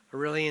A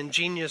really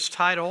ingenious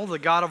title, The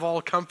God of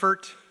All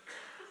Comfort,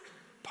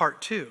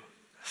 Part 2.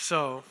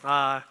 So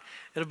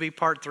it'll be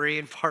Part 3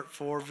 and Part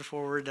 4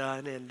 before we're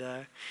done.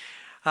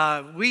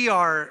 And we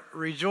are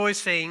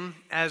rejoicing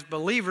as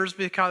believers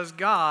because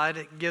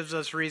God gives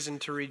us reason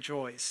to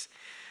rejoice.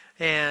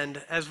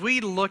 And as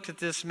we looked at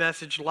this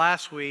message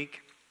last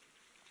week,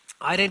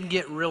 I didn't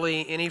get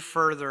really any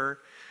further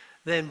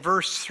than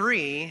verse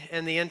 3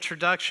 in the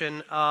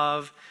introduction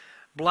of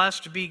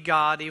Blessed be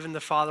God, even the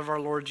Father of our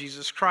Lord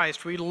Jesus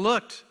Christ. We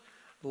looked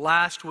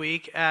last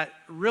week at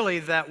really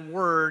that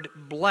word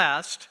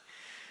blessed,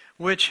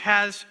 which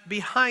has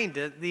behind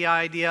it the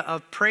idea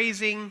of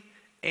praising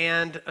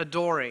and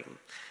adoring.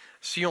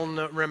 So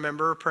you'll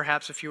remember,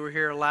 perhaps if you were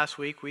here last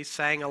week, we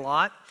sang a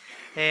lot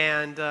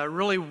and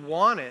really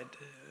wanted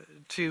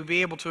to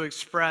be able to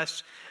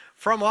express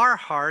from our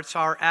hearts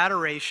our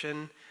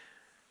adoration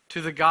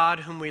to the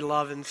God whom we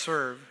love and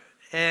serve.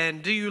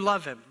 And do you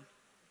love Him?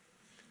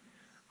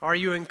 Are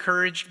you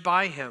encouraged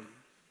by Him?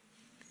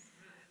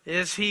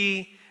 Is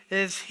He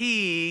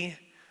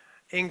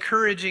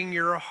encouraging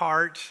your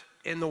heart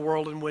in the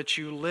world in which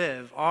you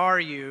live? Are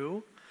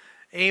you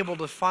able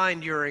to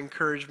find your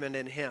encouragement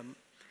in Him?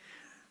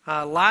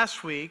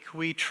 Last week,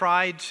 we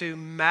tried to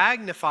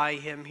magnify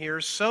Him here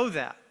so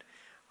that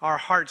our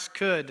hearts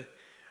could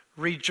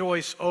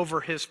rejoice over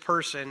His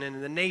person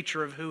and the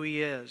nature of who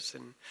He is.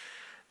 And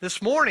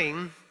this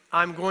morning,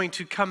 I'm going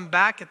to come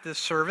back at this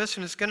service,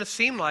 and it's going to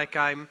seem like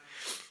I'm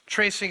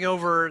tracing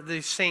over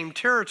the same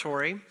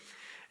territory,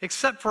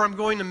 except for I'm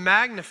going to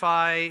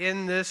magnify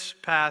in this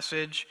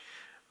passage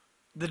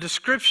the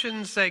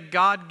descriptions that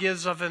God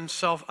gives of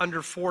Himself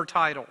under 4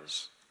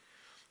 titles.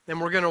 And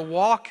we're going to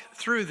walk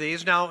through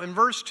these. Now, in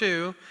verse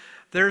 2,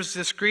 there's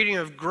this greeting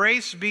of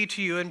grace be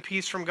to you and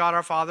peace from God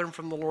our Father and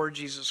from the Lord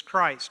Jesus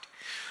Christ.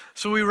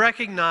 So we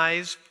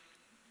recognize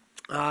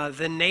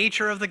the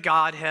nature of the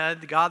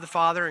Godhead, God the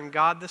Father and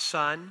God the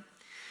Son.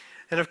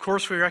 And of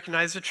course, we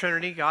recognize the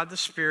Trinity, God the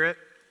Spirit.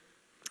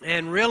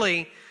 And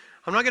really,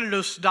 I'm not going to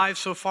just dive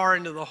so far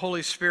into the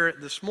Holy Spirit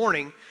this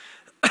morning,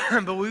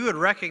 but we would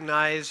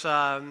recognize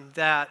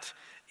that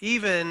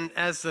even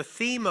as the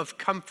theme of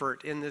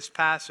comfort in this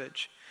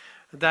passage,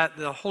 that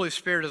the Holy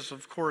Spirit is,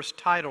 of course,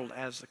 titled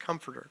as the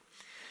Comforter.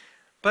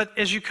 But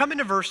as you come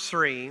into verse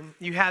 3,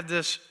 you have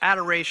this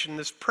adoration,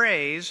 this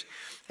praise,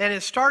 and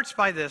it starts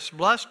by this,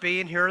 blessed be,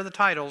 and here are the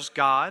titles,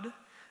 God,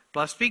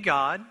 blessed be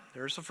God,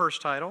 there's the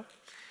first title,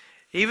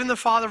 even the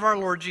Father of our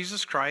Lord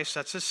Jesus Christ,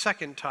 that's His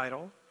second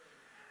title,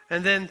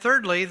 and then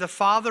thirdly, the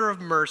Father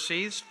of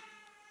mercies,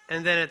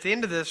 and then at the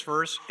end of this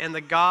verse, and the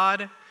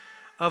God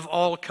of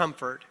all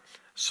comfort.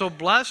 So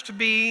blessed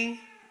be,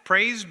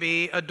 praised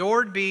be,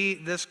 adored be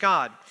this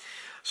God.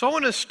 So I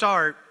want to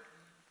start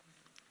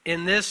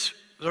in this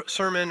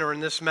sermon or in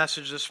this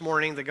message this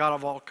morning, the God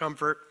of all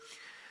comfort,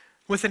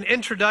 with an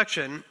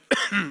introduction,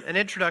 an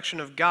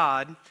introduction of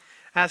God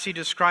as He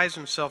describes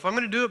Himself. I'm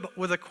going to do it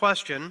with a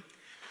question.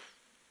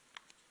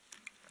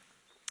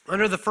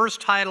 Under the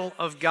first title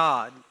of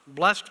God,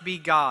 blessed be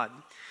God,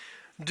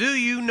 do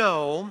you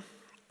know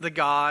the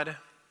God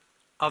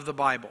of the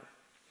Bible?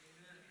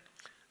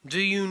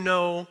 Do you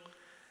know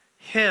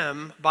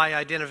Him by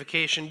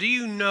identification? Do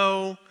you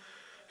know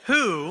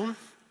who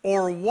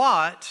or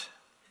what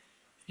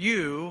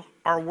you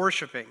are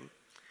worshiping?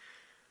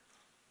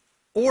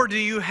 Or do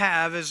you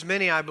have, as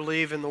many I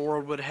believe in the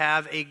world would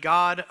have, a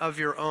God of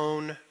your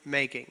own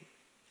making?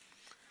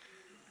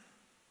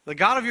 The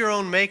God of your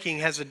own making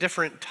has a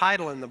different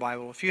title in the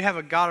Bible. If you have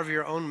a God of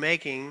your own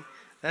making,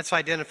 that's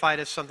identified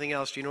as something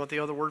else. Do you know what the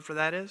other word for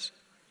that is?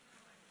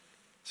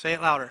 Say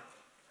it louder.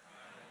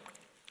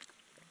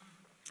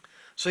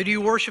 So do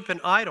you worship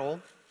an idol,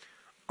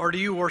 or do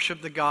you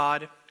worship the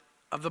God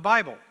of the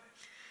Bible?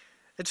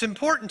 It's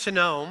important to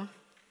know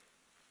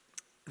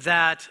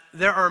that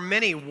there are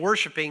many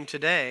worshiping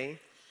today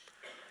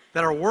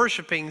that are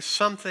worshiping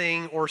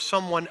something or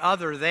someone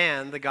other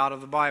than the God of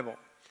the Bible.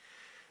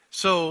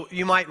 So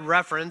you might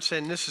reference,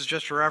 and this is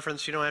just a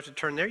reference, you don't have to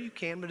turn there, you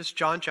can, but it's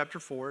John chapter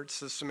 4, it's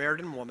the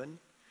Samaritan woman.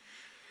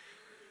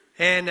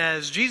 And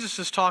as Jesus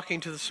is talking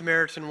to the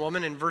Samaritan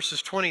woman in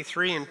verses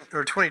 22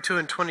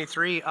 and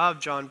 23 of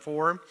John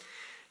 4,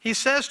 He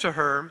says to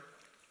her,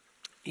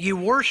 ye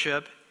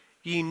worship,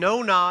 ye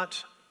know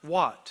not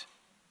what.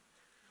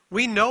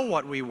 We know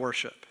what we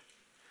worship,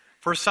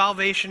 for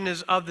salvation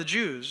is of the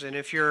Jews. And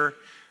if you're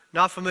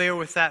not familiar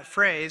with that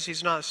phrase,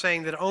 He's not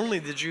saying that only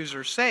the Jews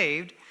are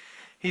saved.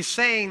 He's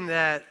saying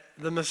that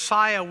the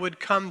Messiah would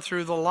come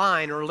through the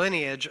line or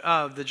lineage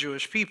of the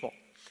Jewish people.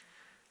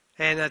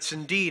 And that's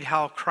indeed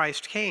how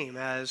Christ came,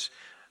 as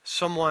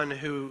someone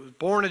who was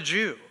born a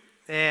Jew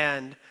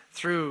and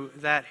through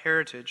that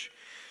heritage.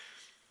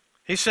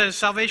 He says,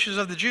 salvation is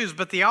of the Jews,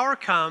 but the hour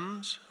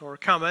comes, or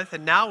cometh,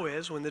 and now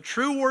is, when the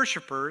true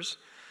worshipers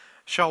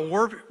shall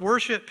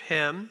worship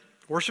Him,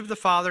 worship the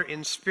Father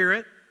in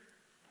spirit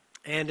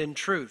and in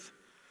truth.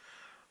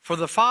 For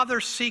the Father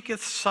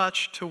seeketh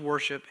such to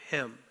worship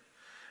Him.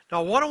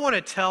 Now, what I want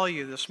to tell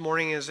you this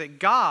morning is that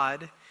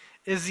God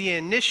is the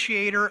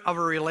initiator of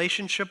a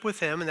relationship with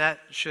him, and that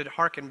should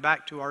harken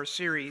back to our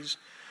series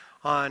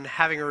on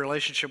having a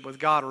relationship with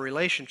God or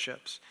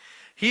relationships.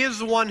 He is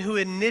the one who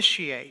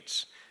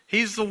initiates.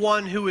 He's the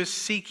one who is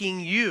seeking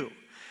you.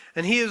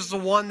 And he is the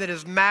one that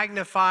is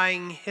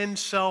magnifying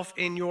himself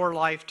in your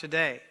life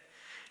today.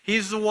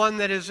 He's the one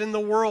that is in the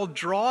world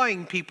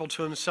drawing people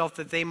to himself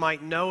that they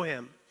might know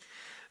him.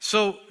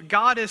 So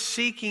God is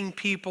seeking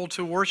people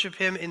to worship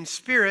him in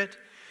spirit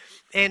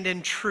and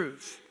in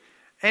truth.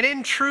 And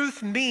in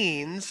truth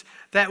means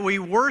that we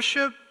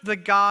worship the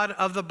God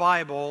of the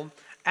Bible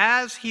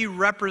as he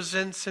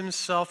represents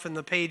himself in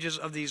the pages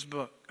of this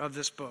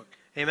book.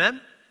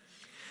 Amen?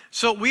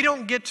 So we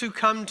don't get to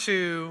come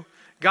to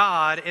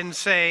God and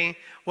say,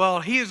 well,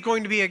 he is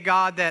going to be a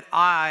God that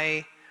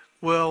I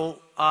will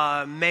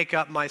make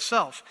up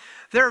myself.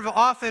 There have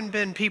often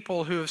been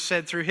people who have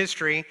said through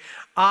history,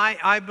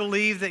 I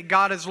believe that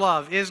God is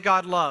love. Is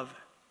God love?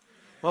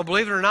 Well,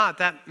 believe it or not,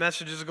 that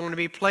message is going to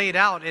be played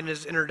out in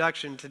his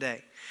introduction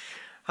today.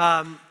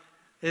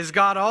 Is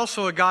God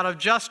also a God of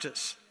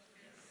justice?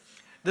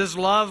 Does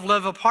love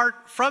live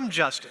apart from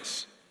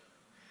justice?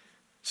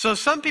 So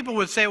some people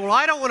would say, well,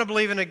 I don't want to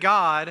believe in a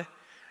God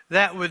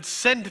that would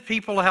send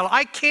people to hell.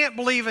 I can't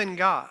believe in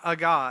a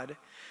God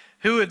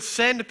who would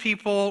send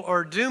people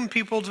or doom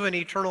people to an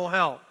eternal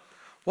hell.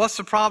 What's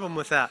the problem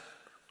with that?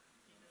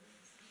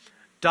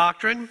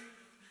 Doctrine.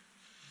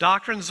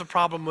 Doctrine's the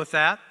problem with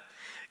that.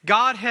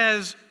 God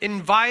has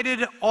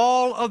invited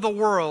all of the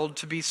world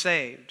to be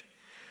saved.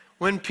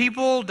 When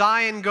people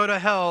die and go to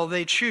hell,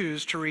 they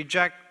choose to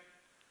reject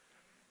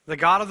the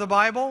God of the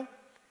Bible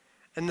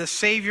and the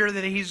Savior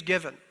that he's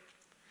given.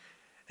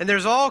 And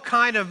there's all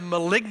kind of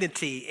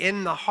malignity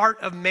in the heart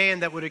of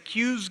man that would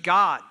accuse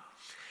God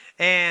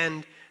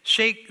and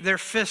shake their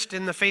fist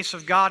in the face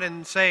of God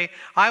and say,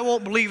 I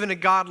won't believe in a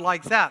God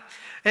like that.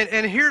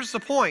 And here's the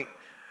point.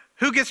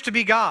 Who gets to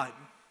be God?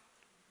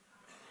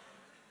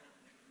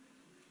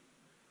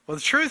 Well,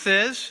 the truth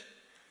is,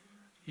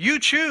 you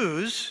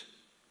choose,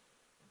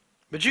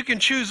 but you can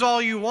choose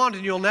all you want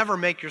and you'll never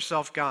make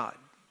yourself God.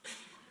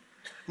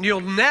 And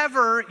you'll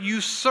never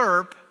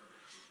usurp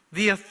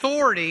the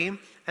authority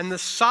and the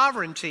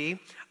sovereignty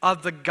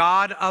of the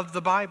God of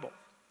the Bible.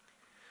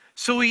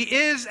 So he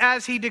is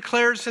as he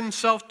declares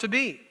himself to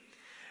be.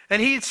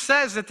 And he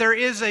says that there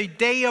is a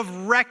day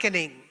of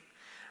reckoning.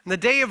 And the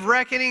day of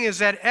reckoning is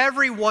that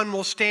everyone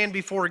will stand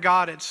before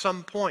God at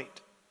some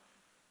point.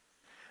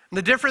 And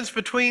the difference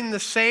between the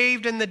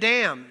saved and the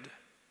damned,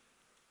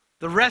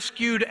 the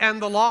rescued and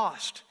the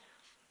lost,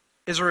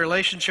 is a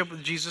relationship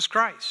with Jesus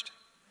Christ,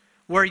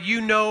 where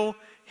you know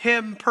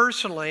him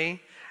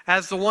personally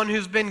as the one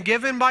who's been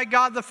given by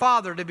God the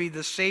Father to be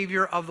the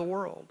Savior of the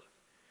world.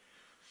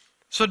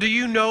 So do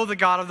you know the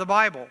God of the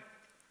Bible?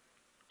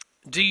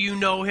 Do you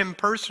know him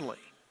personally?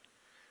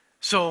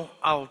 So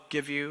I'll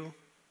give you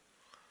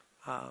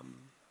a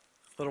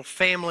little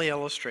family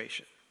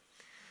illustration.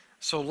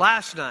 So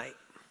last night,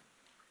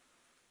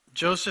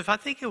 Joseph, I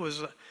think it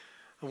was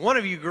one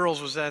of you girls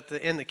was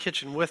in the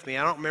kitchen with me.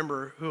 I don't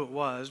remember who it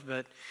was,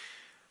 but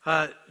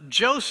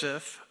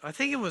Joseph, I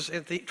think it was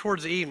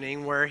towards the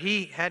evening where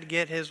he had to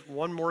get his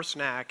one more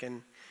snack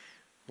and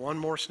one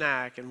more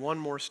snack and one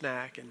more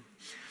snack.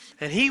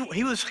 And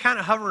he was kind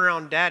of hovering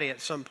around Daddy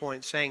at some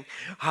point saying,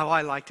 oh,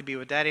 I like to be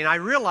with Daddy. And I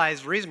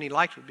realized the reason he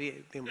liked to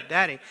be with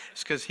Daddy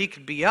is because he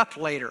could be up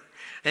later.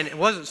 And it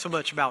wasn't so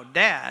much about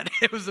Dad.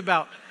 It was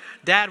about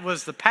Dad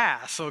was the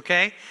pass,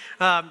 okay?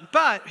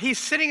 But he's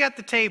sitting at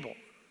the table.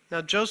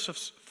 Now,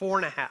 Joseph's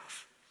 4.5.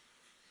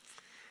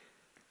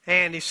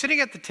 And he's sitting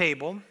at the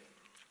table,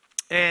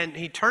 and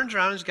he turns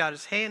around, he's got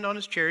his hand on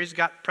his chair, he's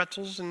got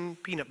pretzels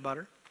and peanut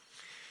butter.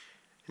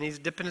 And he's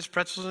dipping his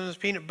pretzels in his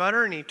peanut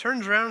butter, and he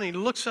turns around and he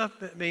looks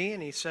up at me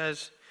and he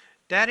says,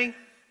 Daddy,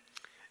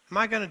 am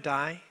I going to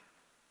die?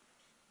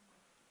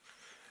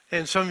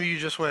 And some of you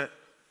just went,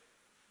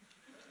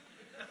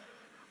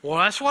 well,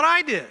 that's what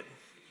I did.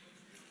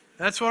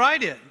 That's what I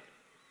did.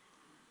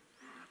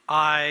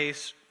 My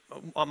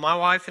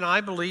wife and I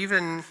believe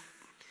in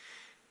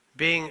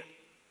being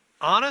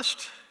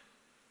honest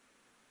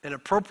and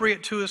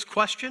appropriate to his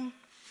question.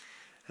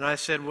 And I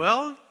said,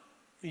 well,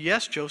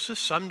 yes, Joseph,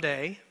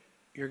 someday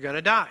you're going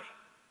to die.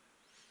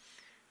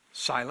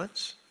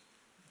 Silence.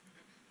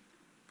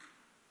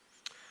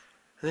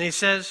 And then he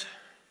says,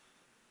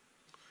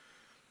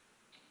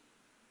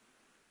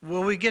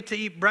 will we get to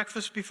eat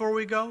breakfast before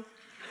we go?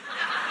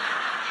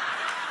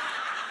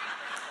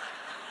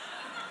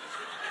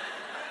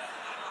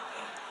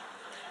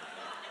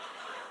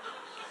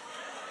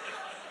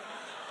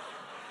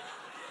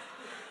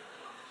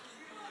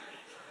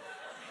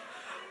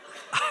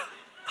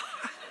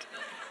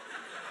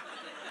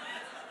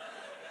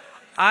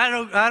 I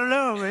don't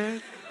know,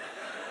 man.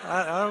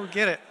 I don't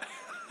get it.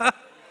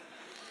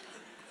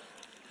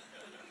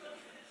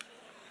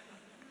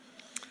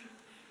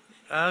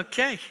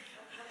 Okay.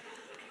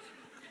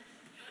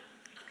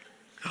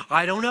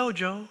 I don't know,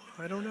 Joe.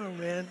 I don't know,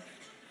 man.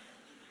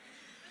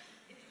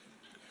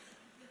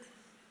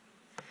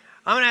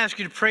 I'm going to ask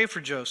you to pray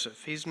for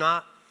Joseph. He's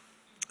not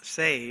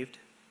saved.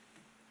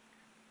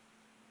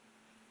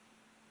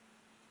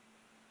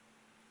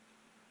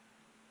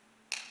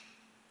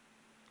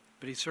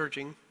 But he's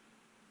searching.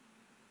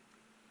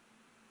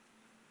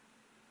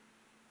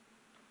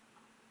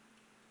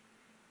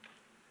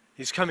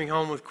 He's coming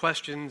home with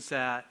questions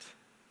that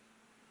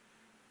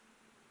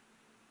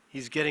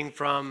he's getting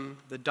from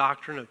the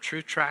doctrine of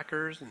truth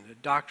trackers and the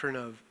doctrine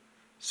of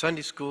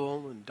Sunday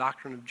school and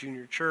doctrine of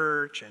junior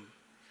church, and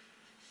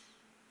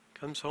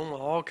comes home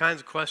with all kinds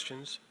of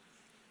questions.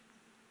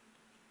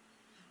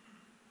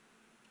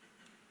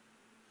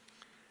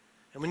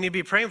 And we need to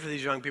be praying for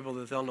these young people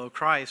that they'll know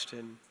Christ.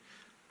 And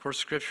of course,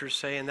 Scriptures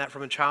say, "And that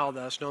from a child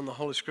thou hast known the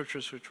Holy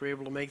Scriptures, which were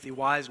able to make thee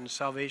wise unto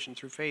salvation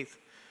through faith,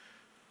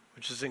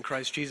 which is in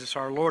Christ Jesus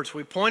our Lord." So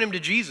we point him to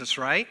Jesus,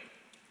 right?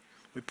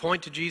 We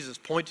point to Jesus,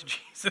 point to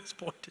Jesus,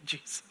 point to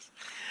Jesus.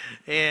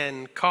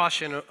 And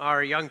caution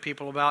our young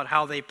people about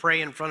how they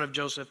pray in front of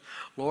Joseph.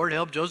 Lord,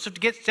 help Joseph to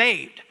get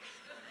saved.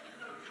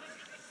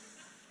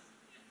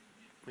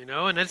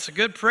 And it's a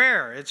good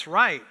prayer. It's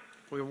right.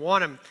 We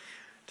want him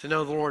to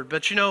know the Lord.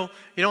 But you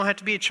don't have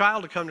to be a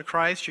child to come to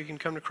Christ. You can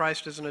come to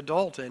Christ as an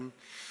adult. And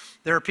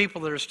there are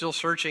people that are still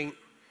searching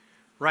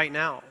right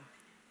now.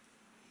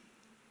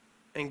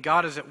 And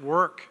God is at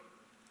work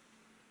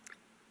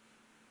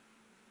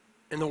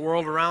in the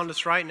world around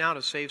us right now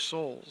to save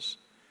souls.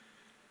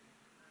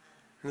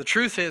 And the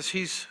truth is,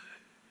 he's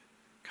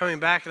coming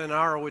back at an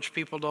hour which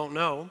people don't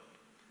know.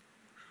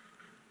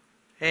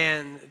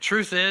 And the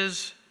truth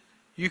is,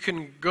 you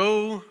can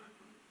go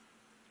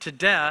to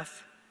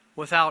death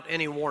without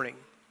any warning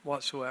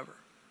whatsoever.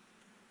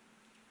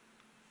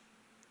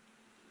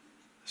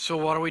 So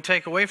what do we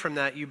take away from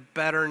that? You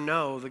better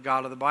know the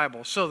God of the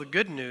Bible. So the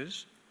good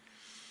news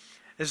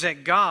is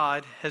that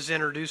God has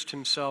introduced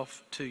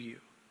himself to you.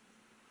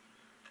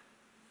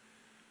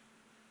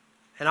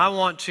 And I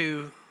want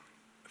to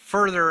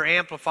further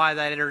amplify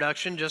that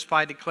introduction just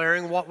by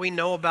declaring what we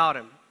know about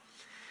him.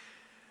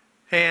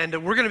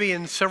 And we're going to be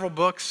in several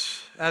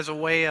books as a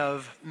way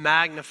of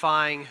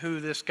magnifying who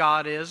this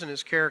God is and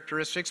his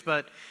characteristics.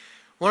 But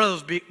one of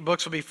those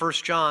books will be 1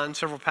 John,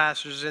 several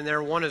passages in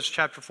there. One is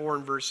chapter 4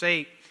 and verse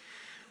 8,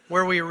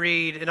 where we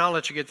read, and I'll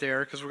let you get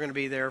there because we're going to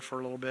be there for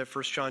a little bit,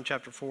 1 John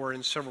chapter 4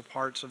 and several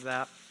parts of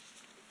that.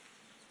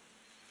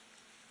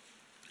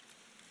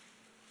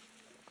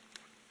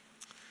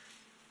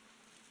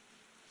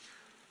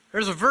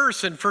 There's a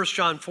verse in 1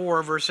 John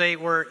 4, verse 8,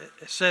 where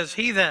it says,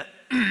 "He that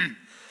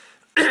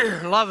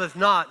loveth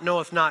not,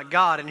 knoweth not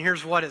God." And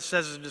here's what it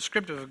says as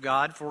descriptive of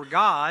God. For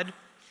God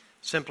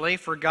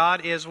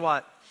is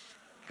what?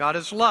 God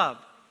is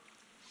love.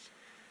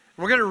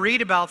 We're going to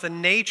read about the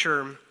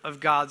nature of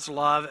God's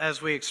love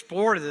as we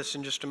explore this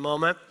in just a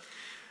moment.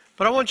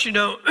 But I want you to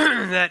know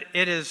that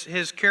it is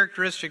his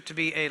characteristic to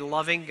be a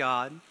loving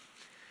God.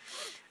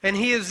 And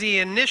he is the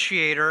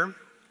initiator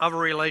of a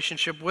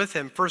relationship with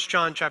him. 1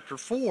 John chapter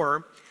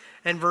 4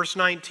 and verse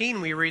 19,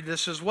 we read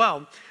this as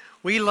well.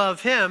 We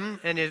love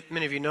him, and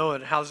many of you know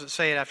it. How does it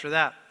say it after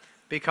that?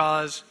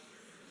 Because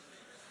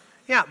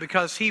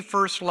he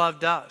first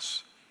loved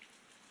us.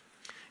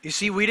 You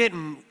see, we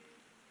didn't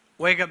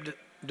wake up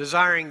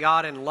desiring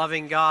God and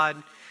loving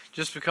God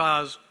just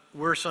because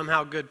we're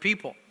somehow good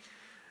people.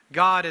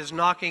 God is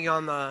knocking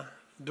on the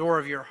door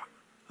of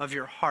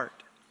your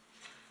heart.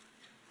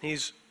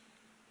 He's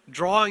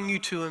drawing you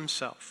to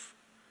himself.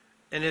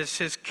 And it's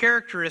his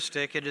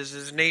characteristic, it is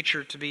his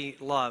nature to be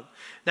loved.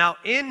 Now,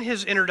 in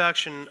his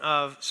introduction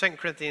of 2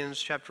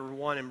 Corinthians chapter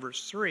 1 and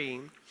verse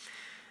 3,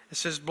 it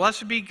says,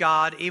 "Blessed be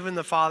God, even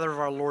the Father of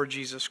our Lord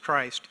Jesus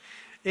Christ."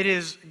 It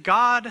is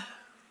God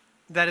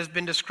that has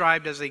been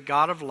described as a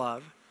God of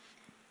love,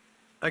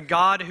 a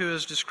God who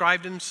has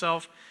described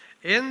himself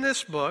in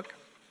this book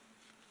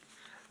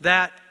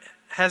that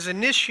has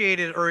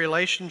initiated a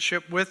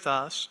relationship with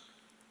us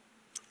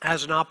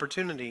as an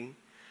opportunity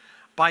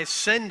by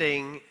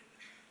sending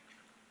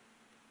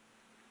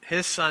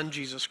his Son,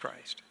 Jesus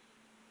Christ.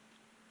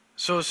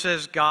 So it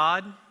says,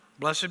 God,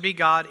 blessed be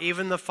God,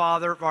 even the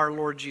Father of our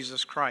Lord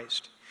Jesus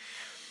Christ.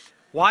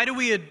 Why do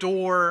we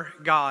adore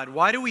God?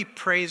 Why do we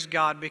praise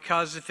God?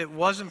 Because if it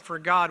wasn't for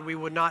God, we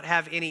would not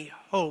have any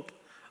hope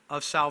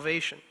of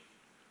salvation.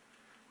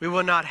 We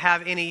would not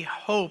have any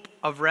hope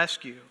of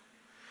rescue.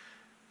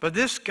 But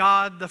this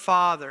God the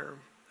Father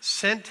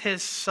sent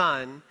his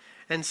Son,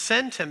 and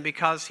sent him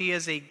because he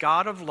is a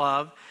God of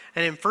love.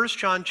 And in 1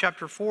 John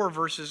chapter 4,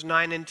 verses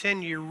 9 and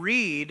 10, you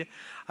read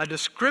a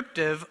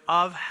descriptive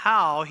of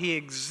how he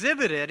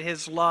exhibited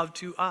his love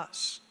to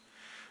us.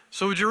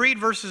 So would you read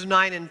verses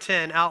 9 and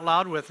 10 out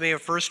loud with me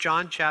of 1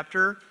 John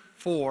chapter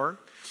 4.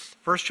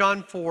 1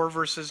 John 4,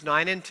 verses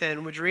 9 and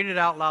 10. Would you read it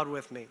out loud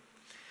with me?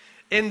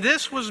 "In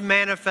this was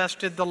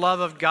manifested the love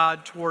of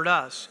God toward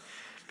us,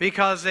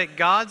 because that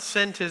God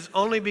sent his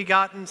only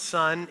begotten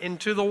Son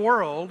into the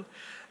world,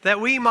 that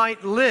we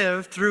might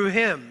live through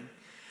him.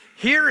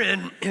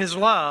 Herein is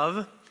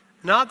love,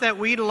 not that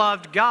we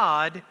loved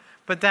God,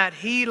 but that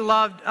he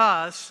loved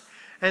us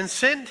and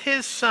sent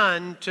his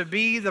Son to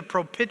be the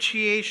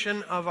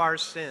propitiation of our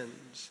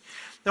sins."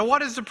 Now,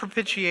 what is the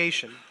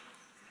propitiation?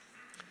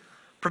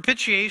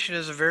 Propitiation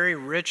is a very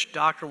rich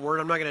doctrinal word.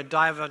 I'm not going to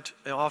dive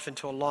off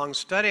into a long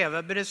study of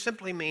it, but it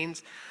simply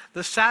means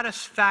the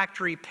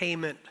satisfactory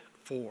payment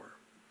for.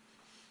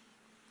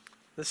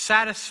 The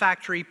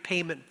satisfactory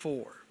payment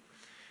for.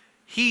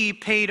 He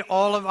paid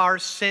all of our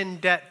sin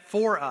debt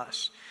for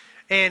us.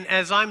 And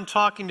as I'm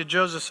talking to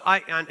Joseph,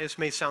 this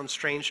may sound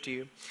strange to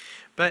you,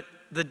 but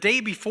the day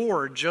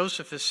before,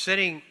 Joseph is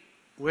sitting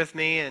with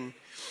me and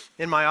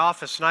in my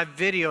office, and I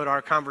videoed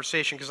our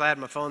conversation because I had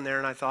my phone there,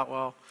 and I thought,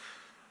 well,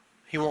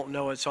 he won't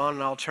know it's on,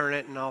 and I'll turn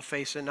it and I'll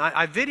face it. And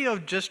I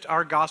videoed just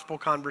our gospel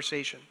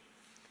conversation.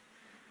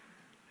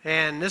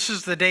 And this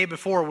is the day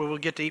before we will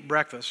get to eat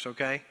breakfast,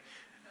 okay?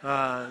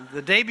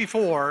 The day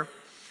before,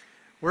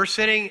 we're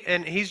sitting,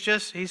 and he's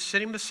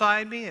sitting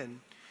beside me,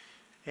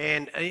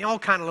 and all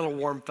kind of little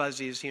warm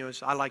fuzzies.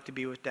 I like to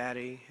be with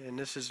Daddy, and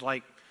this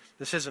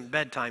isn't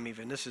bedtime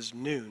even. This is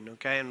noon,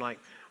 okay? I'm like,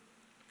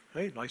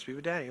 hey, he likes to be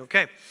with Daddy,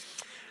 okay.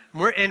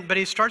 But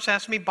he starts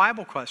asking me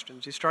Bible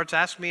questions. He starts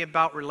asking me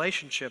about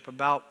relationship,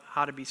 about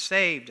how to be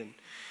saved,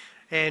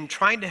 and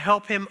trying to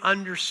help him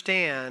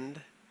understand.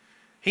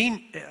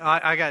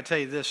 I got to tell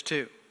you this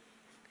too.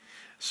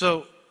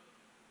 So,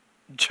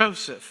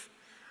 Joseph,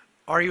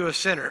 are you a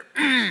sinner?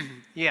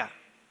 Yeah,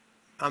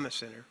 I'm a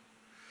sinner.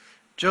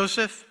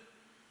 Joseph,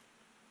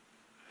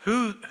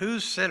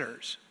 who's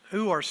sinners?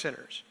 Who are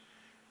sinners?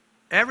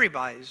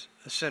 Everybody's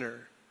a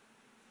sinner.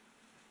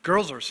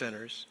 Girls are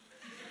sinners.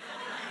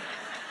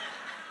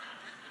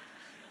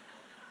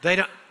 They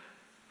don't,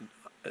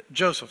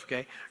 Joseph,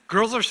 okay?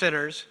 Girls are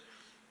sinners.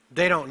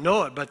 They don't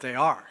know it, but they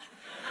are.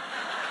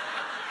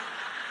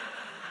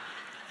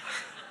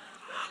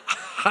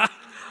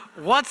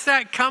 What's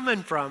that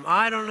coming from?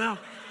 I don't know.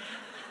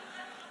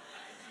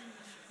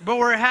 But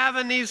we're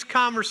having these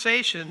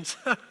conversations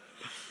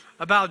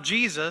about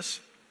Jesus.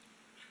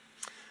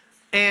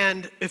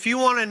 And if you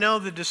want to know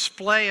the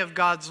display of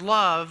God's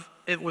love,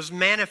 it was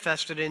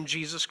manifested in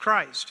Jesus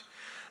Christ.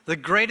 The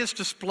greatest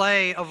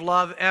display of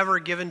love ever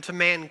given to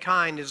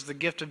mankind is the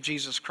gift of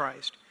Jesus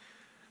Christ.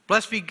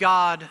 Blessed be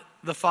God,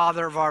 the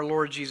Father of our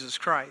Lord Jesus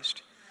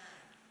Christ.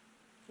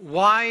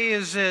 Why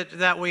is it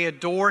that we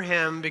adore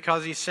him?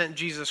 Because he sent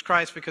Jesus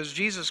Christ. Because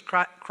Jesus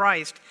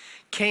Christ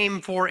came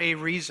for a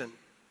reason.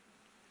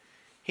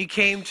 He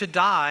came to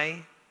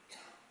die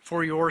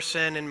for your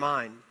sin and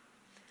mine,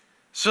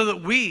 so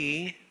that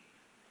we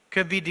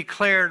could be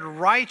declared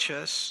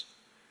righteous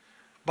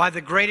by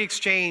the great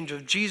exchange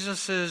of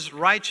Jesus'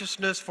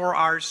 righteousness for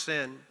our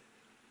sin.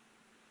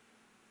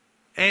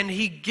 And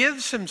he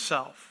gives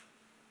himself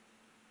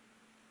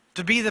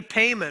to be the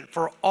payment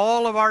for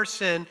all of our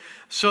sin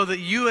so that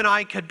you and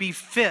I could be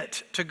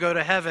fit to go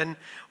to heaven,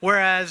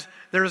 whereas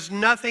there's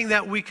nothing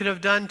that we could have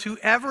done to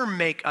ever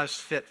make us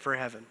fit for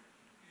heaven.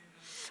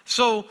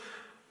 So,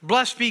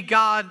 blessed be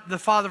God, the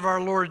Father of our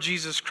Lord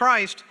Jesus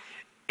Christ,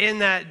 in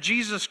that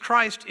Jesus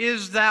Christ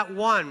is that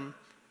one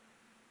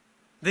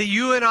that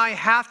you and I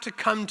have to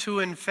come to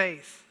in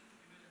faith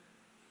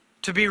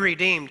to be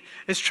redeemed.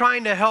 It's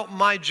trying to help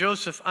my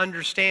Joseph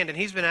understand, and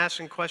he's been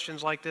asking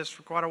questions like this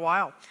for quite a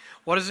while.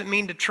 What does it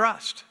mean to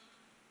trust?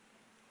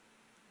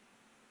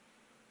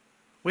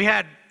 We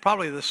had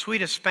probably the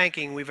sweetest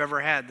spanking we've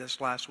ever had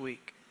this last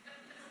week.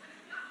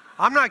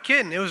 I'm not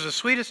kidding. It was the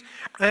sweetest.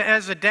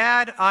 As a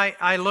dad,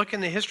 I look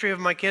in the history of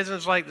my kids, and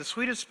it's like the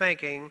sweetest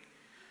spanking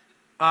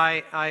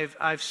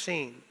I've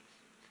seen.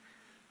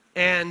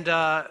 And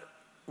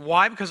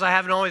why? Because I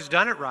haven't always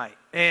done it right.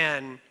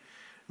 And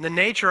the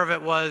nature of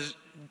it was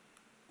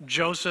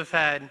Joseph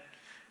had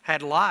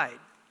lied.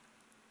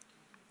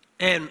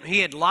 And he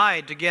had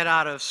lied to get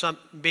out of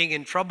being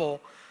in trouble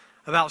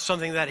about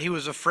something that he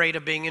was afraid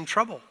of being in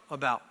trouble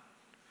about.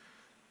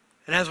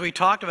 And as we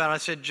talked about, I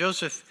said,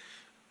 Joseph,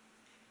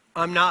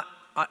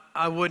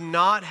 I would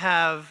not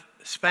have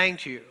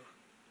spanked you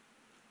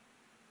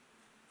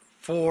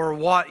for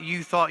what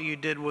you thought you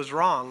did was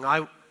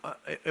wrong.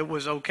 It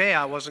was okay.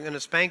 I wasn't going to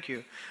spank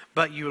you,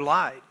 but you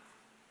lied.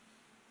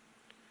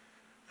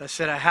 I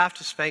said, I have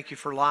to spank you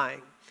for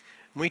lying.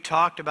 And we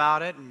talked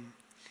about it,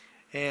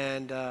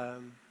 and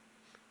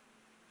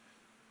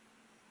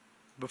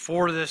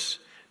before this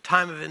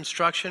time of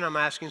instruction, I'm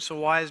asking, so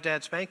why is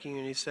Dad spanking you?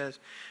 And he says,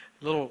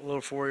 little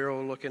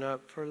 4-year-old looking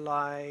up, for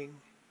lying.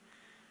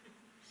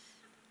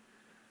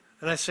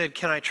 And I said,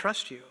 can I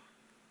trust you?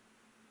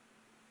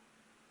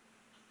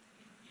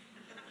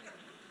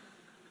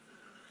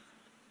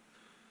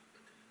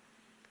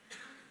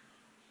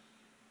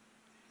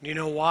 Do you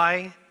know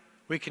why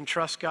we can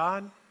trust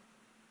God?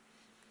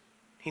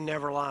 He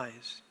never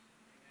lies.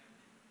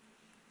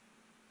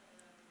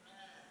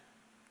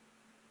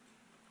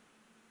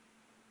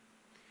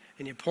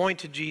 And you point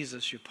to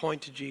Jesus, you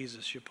point to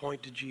Jesus, you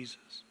point to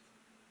Jesus.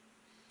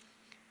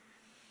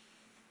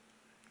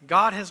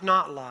 God has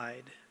not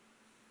lied.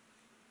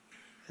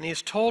 And he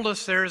has told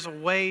us there is a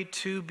way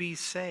to be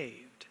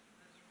saved.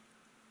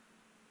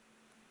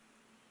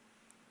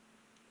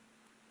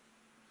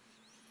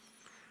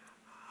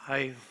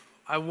 I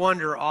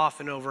wonder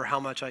often over how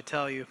much I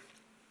tell you.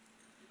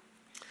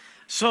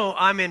 So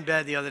I'm in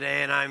bed the other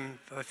day and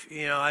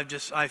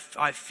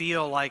I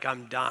feel like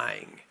I'm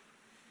dying.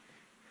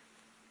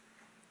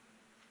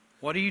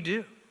 What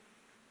do?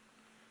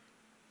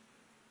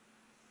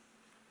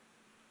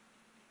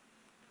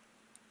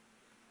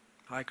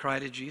 I cry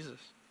to Jesus.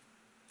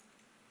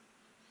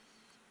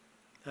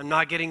 I'm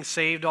not getting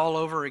saved all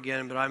over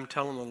again, but I'm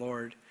telling the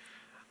Lord,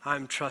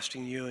 I'm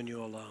trusting you and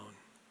you alone.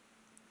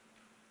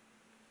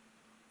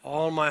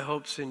 All my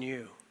hope's in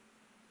you.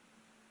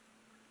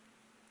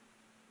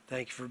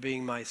 Thank you for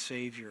being my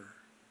Savior.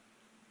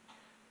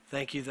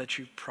 Thank you that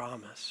you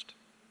promised.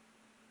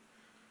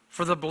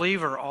 For the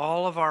believer,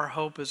 all of our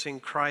hope is in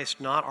Christ,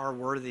 not our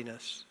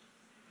worthiness.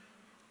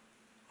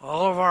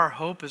 All of our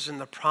hope is in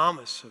the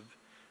promise of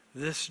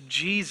this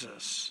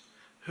Jesus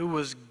who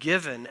was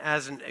given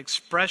as an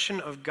expression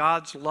of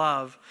God's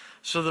love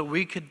so that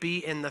we could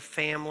be in the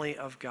family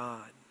of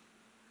God.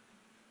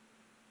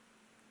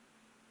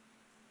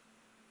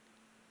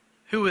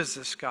 Who is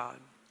this God?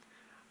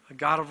 A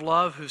God of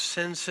love who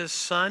sends his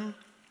Son.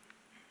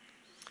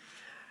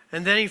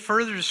 And then he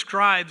further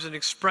describes an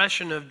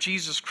expression of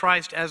Jesus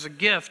Christ as a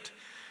gift.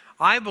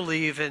 I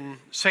believe in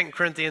 2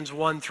 Corinthians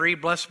 1:3,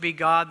 blessed be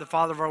God, the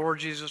Father of our Lord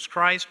Jesus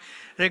Christ.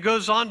 And it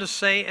goes on to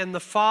say, and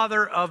the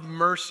Father of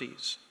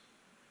mercies.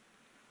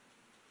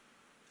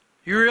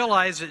 You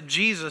realize that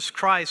Jesus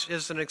Christ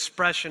is an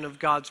expression of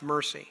God's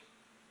mercy.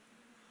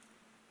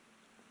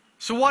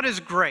 So what is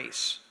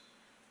grace?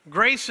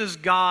 Grace is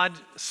God,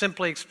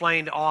 simply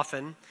explained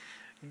often.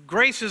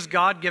 Grace is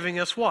God giving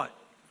us what?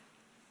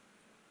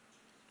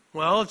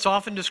 Well, it's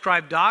often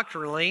described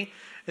doctrinally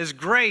as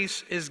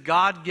grace is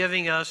God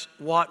giving us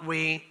what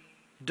we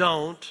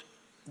don't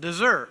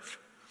deserve.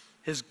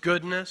 His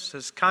goodness,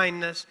 his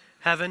kindness,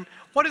 heaven.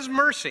 What is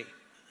mercy?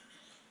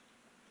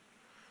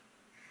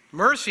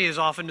 Mercy is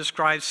often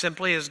described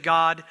simply as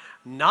God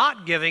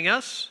not giving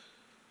us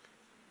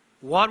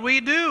what we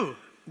do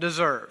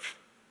deserve.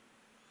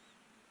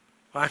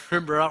 I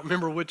don't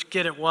remember which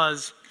kid it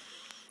was.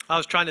 I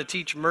was trying to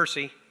teach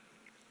mercy.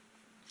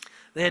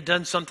 They had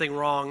done something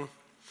wrong,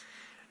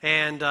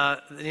 and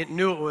they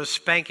knew it was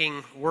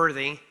spanking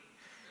worthy.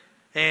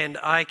 And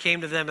I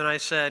came to them and I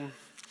said,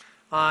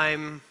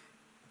 I'm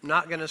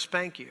not going to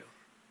spank you.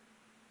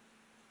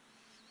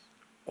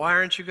 Why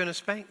aren't you going to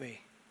spank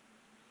me?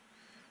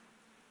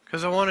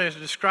 Because I want to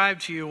describe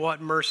to you what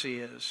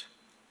mercy is.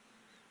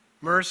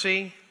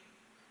 Mercy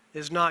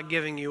is not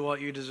giving you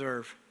what you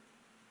deserve.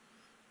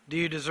 Do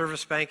you deserve a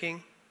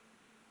spanking?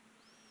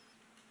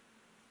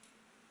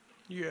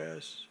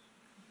 Yes.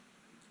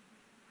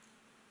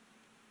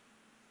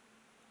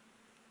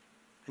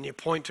 And you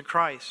point to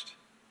Christ.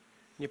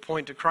 You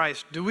point to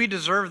Christ. Do we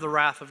deserve the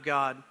wrath of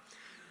God?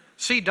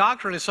 See,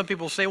 doctrinally, some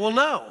people say, well,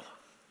 no.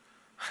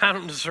 I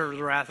don't deserve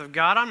the wrath of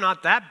God. I'm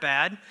not that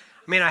bad.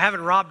 I mean, I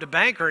haven't robbed a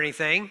bank or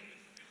anything.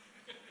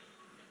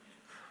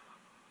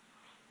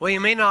 Well,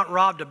 you may not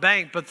robbed a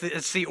bank, but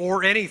it's the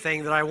or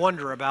anything that I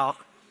wonder about.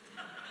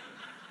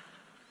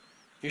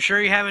 You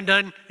sure you haven't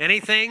done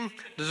anything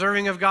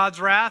deserving of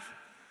God's wrath?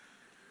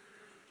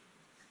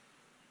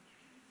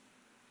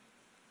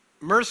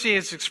 Mercy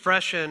is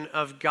expression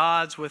of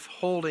God's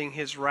withholding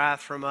his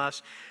wrath from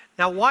us.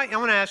 Now, why? I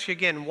want to ask you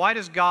again, why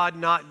does God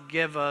not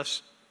give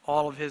us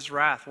all of his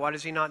wrath? Why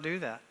does he not do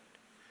that?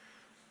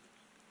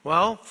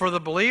 Well, for the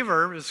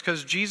believer, it's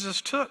because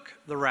Jesus took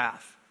the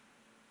wrath.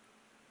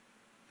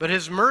 But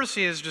his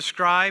mercy is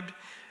described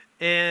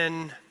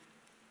in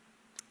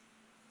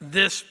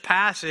this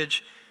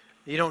passage.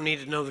 You don't need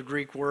to know the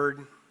Greek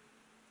word,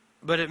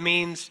 but it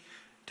means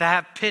to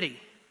have pity.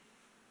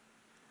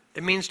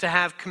 It means to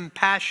have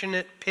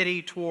compassionate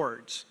pity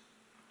towards.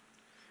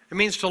 It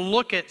means to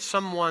look at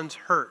someone's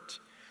hurt,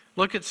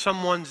 look at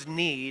someone's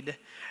need,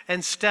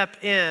 and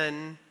step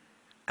in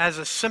as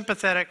a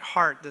sympathetic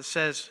heart that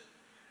says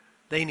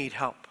they need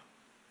help.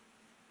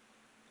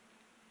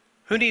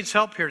 Who needs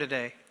help here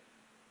today?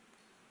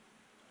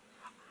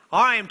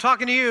 All right, I'm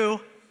talking to you.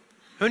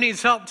 Who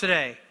needs help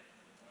today?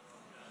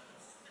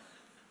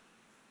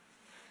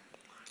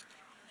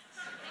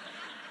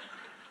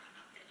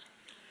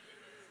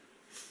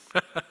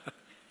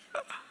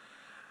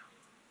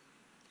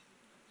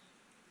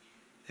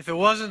 If it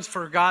wasn't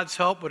for God's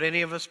help, would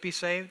any of us be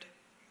saved?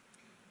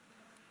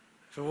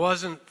 If it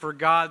wasn't for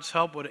God's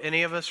help, would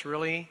any of us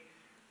really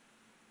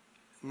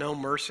know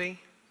mercy?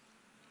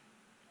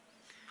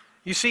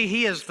 You see,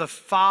 he is the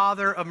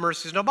Father of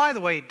mercies. Now, by the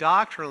way,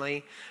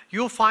 doctrinally,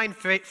 you'll find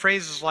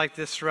phrases like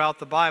this throughout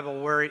the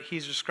Bible where he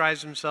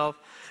describes himself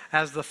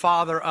as the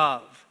Father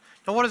of.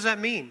 Now, what does that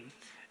mean?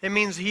 It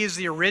means he is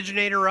the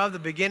originator of, the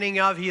beginning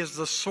of, he is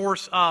the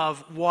source of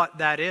what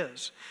that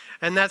is.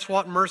 And that's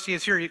what mercy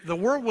is here. The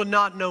world would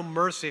not know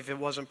mercy if it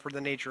wasn't for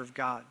the nature of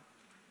God.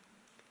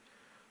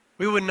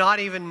 We would not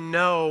even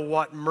know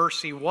what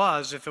mercy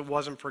was if it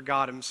wasn't for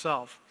God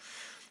himself.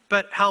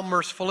 But how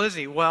merciful is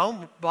he? Well,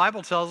 the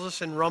Bible tells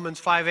us in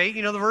Romans 5:8,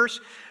 you know the verse?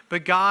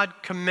 But God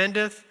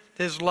commendeth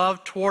his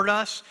love toward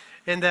us,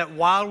 in that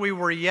while we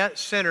were yet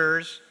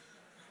sinners,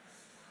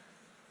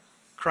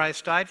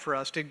 Christ died for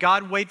us. Did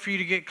God wait for you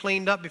to get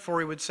cleaned up before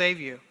he would save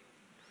you?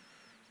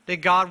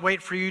 Did God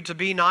wait for you to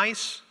be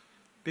nice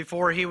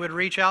before he would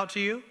reach out to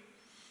you?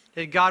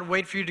 Did God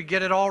wait for you to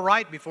get it all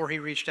right before he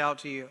reached out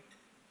to you?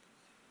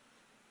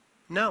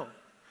 No.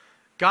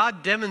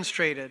 God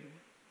demonstrated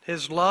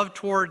his love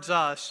towards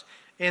us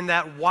in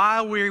that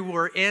while we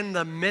were in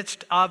the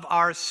midst of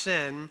our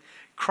sin,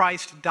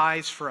 Christ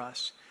dies for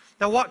us.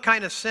 Now, what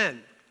kind of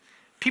sin?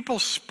 People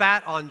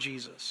spat on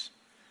Jesus.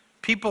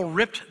 People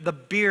ripped the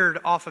beard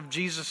off of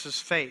Jesus'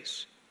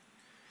 face.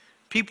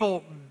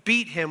 People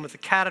beat him with the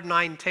cat of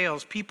nine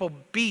tails. People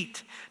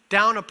beat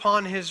down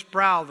upon his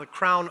brow the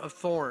crown of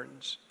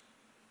thorns.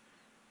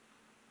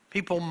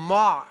 People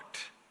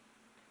mocked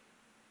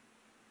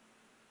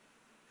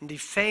and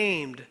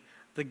defamed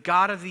the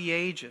God of the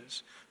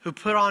ages, who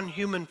put on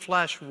human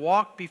flesh,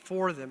 walked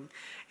before them,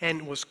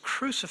 and was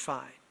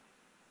crucified.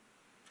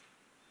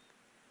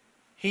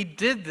 He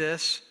did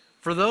this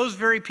for those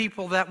very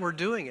people that were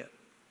doing it.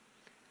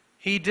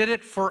 He did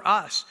it for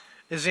us.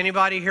 Is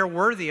anybody here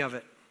worthy of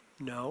it?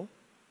 No.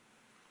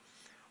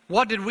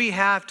 What did we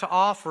have to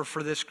offer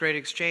for this great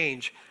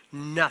exchange?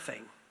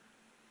 Nothing.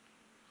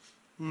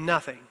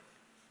 Nothing.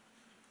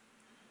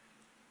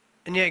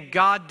 And yet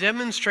God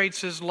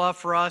demonstrates his love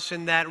for us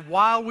in that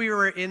while we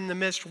are in the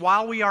midst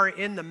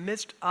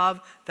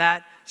of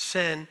that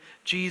sin,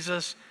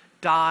 Jesus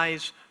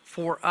dies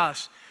for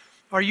us.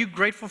 Are you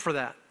grateful for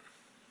that?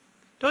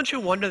 Don't you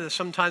wonder that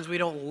sometimes we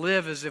don't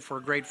live as if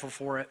we're grateful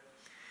for it?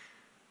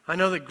 I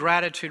know that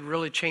gratitude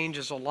really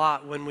changes a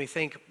lot when we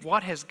think,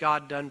 what has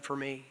God done for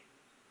me?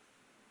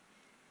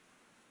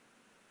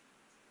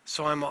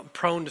 So I'm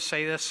prone to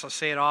say this, I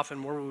say it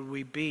often, where would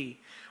we be?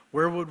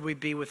 Where would we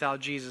be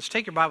without Jesus?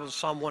 Take your Bible to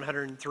Psalm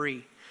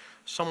 103.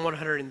 Psalm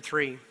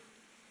 103.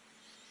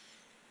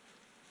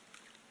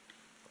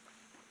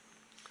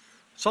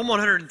 Psalm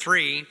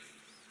 103,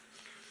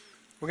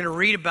 we're going to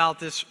read about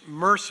this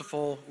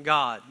merciful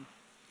God.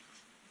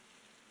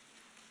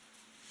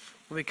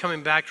 We'll be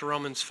coming back to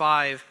Romans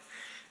 5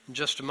 in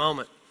just a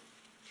moment.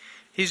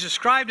 He's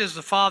described as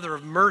the Father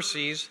of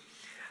mercies,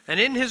 and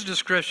in his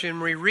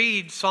description we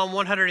read Psalm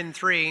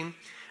 103,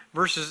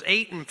 verses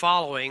 8 and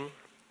following,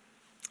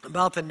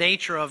 about the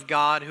nature of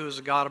God, who is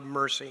a God of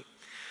mercy.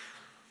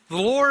 The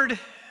Lord,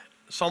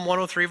 Psalm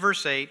 103,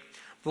 verse 8,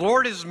 the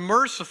Lord is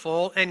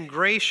merciful and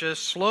gracious,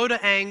 slow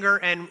to anger,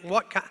 and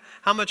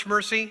how much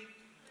mercy?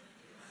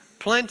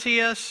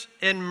 Plenteous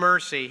in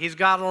mercy. He's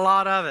got a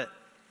lot of it.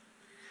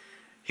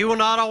 He will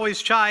not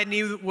always chide,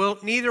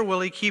 neither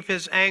will he keep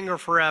his anger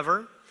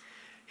forever.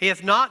 He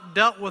hath not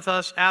dealt with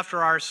us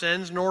after our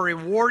sins, nor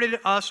rewarded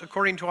us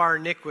according to our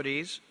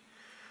iniquities.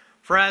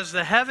 For as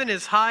the heaven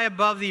is high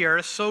above the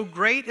earth, so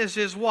great is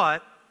his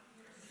what?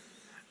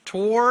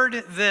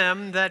 Toward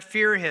them that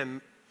fear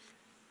him.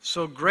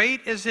 So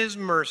great is his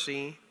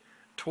mercy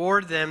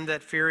toward them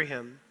that fear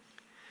him.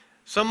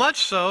 So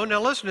much so,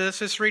 now listen to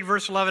this, let's read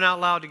verse 11 out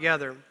loud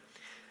together.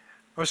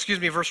 Verse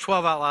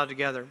 12 out loud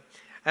together.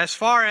 As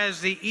far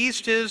as the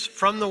east is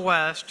from the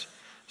west,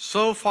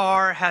 so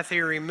far hath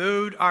he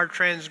removed our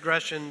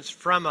transgressions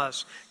from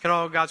us. Can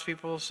all God's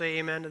people say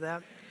amen to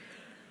that?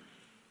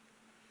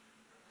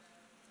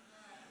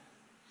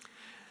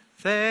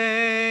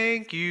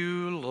 Thank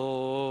you,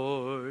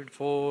 Lord,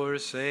 for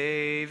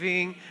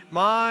saving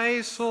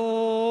my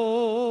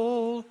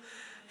soul.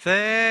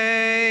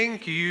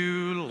 Thank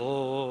you,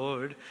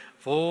 Lord,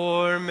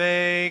 for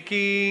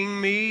making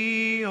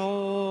me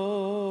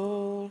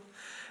whole.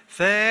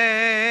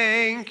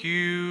 Thank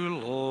you,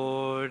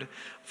 Lord,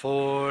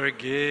 for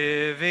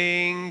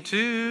giving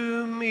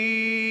to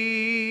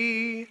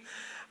me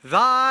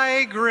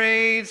thy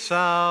great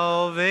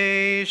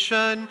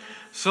salvation,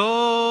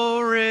 so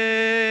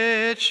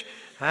rich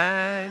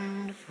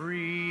and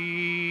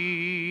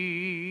free.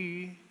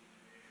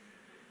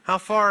 How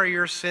far are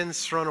your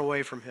sins thrown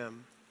away from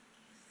him?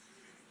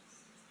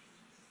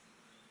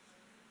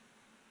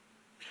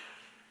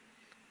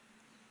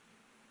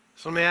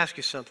 So let me ask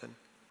you something.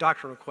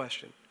 Doctrinal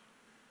question.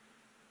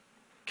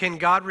 Can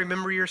God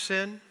remember your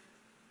sin?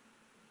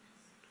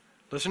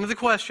 Listen to the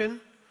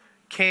question.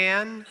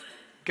 Can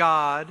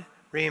God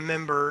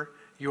remember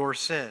your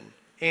sin?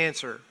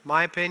 Answer,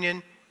 my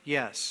opinion,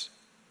 yes.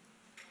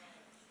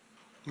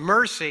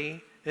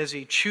 Mercy is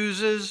he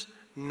chooses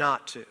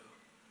not to.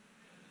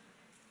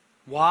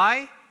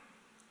 Why?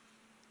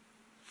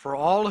 For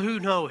all who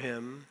know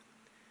him,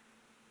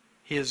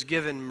 he has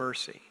given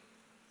mercy.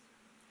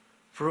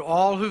 For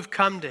all who've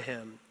come to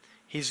him,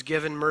 he's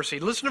given mercy.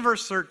 Listen to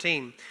verse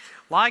 13.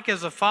 Like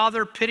as a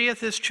father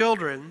pitieth his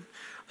children,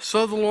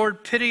 so the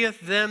Lord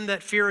pitieth them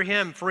that fear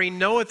him. For he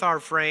knoweth our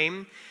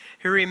frame.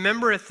 He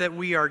remembereth that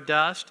we are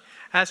dust.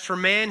 As for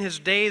man, his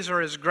days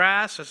are as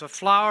grass, as a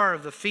flower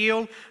of the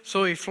field.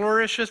 So he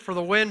flourisheth, for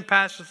the wind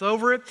passeth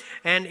over it,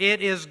 and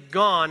it is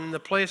gone, and the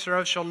place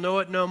thereof shall know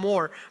it no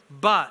more.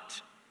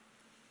 But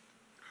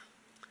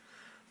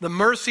the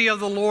mercy of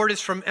the Lord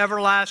is from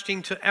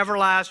everlasting to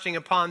everlasting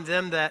upon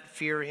them that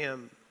fear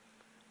him.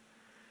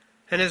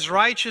 And his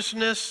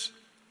righteousness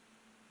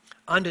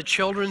unto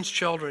children's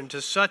children,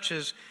 to such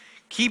as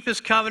keep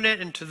his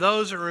covenant, and to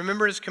those that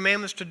remember his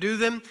commandments to do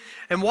them.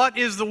 And what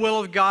is the will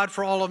of God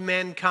for all of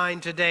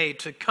mankind today?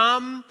 To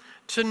come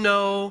to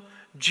know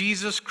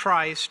Jesus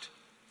Christ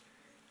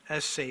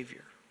as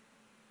Savior.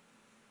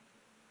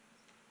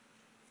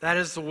 That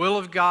is the will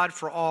of God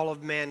for all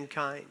of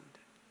mankind.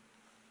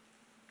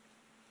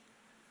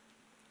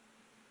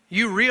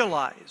 You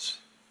realize,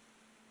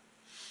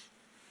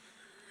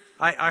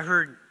 I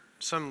heard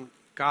some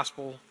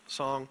gospel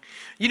song.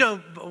 You know,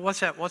 what's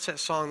that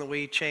song that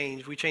we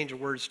change the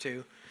words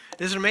to?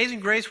 Is it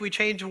Amazing Grace we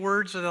change the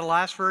words to the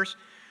last verse?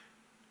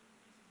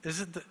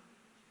 Is it the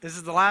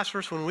last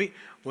verse?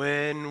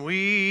 When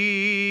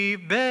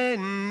we've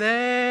been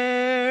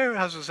there,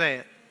 how's it say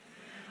it?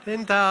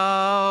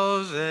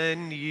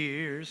 10,000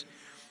 years.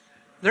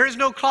 There is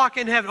no clock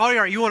in heaven. Oh, all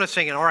right, you want to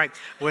sing it. All right.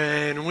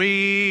 When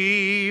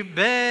we've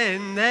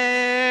been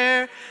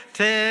there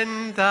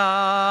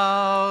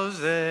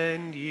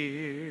 10,000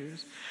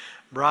 years,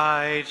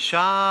 bright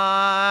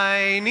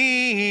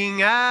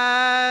shining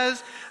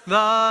as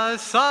the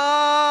sun,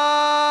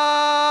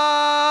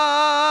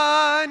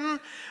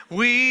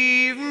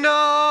 we've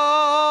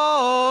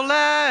no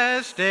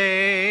less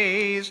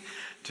days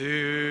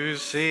to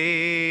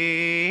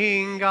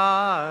sing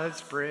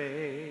God's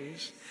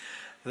praise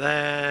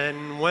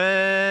than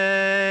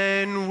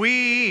when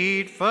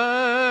we'd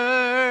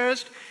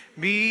first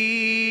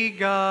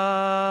begun.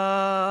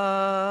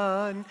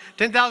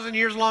 10,000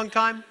 years, long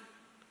time?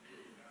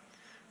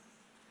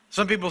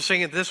 Some people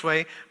sing it this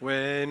way: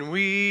 when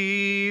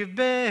we've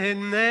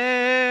been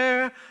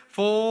there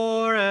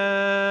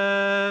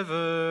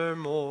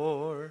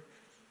forevermore.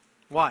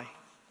 Why?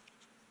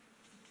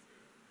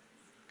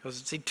 Because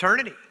it's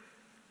eternity.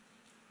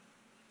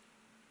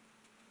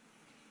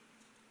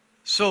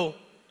 So,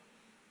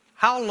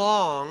 how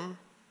long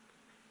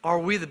are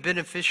we the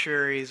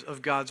beneficiaries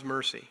of God's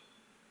mercy?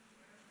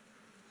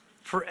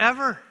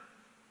 Forever.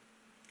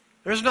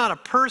 There's not a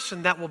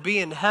person that will be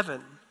in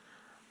heaven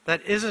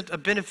that isn't a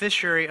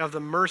beneficiary of the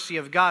mercy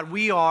of God.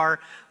 We are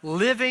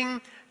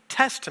living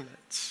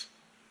testaments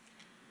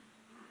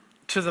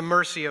to the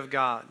mercy of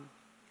God.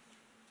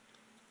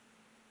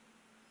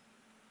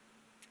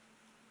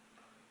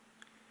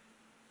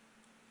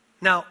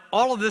 Now,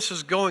 all of this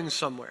is going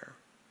somewhere.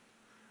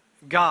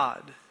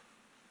 God,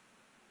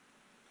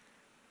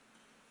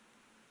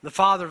 the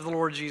Father of the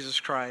Lord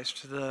Jesus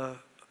Christ, the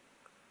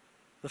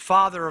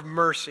Father of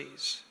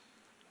mercies.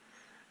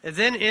 It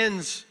then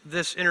ends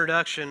this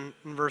introduction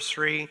in verse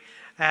 3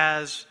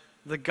 as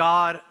the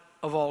God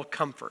of all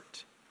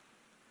comfort.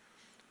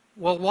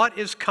 Well, what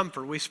is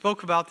comfort? We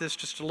spoke about this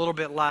just a little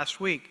bit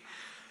last week.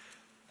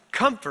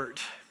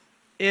 Comfort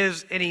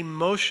is an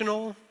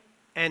emotional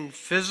and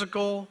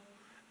physical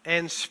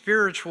and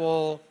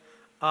spiritual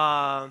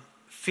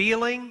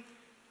feeling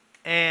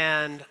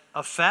and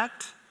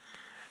effect.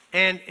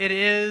 And it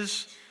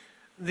is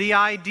the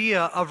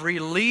idea of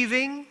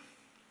relieving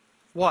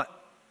what?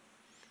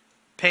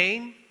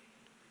 Pain,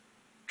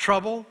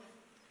 trouble,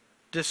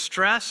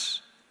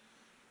 distress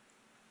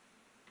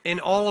in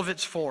all of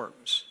its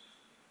forms.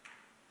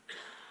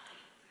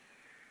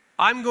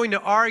 I'm going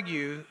to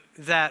argue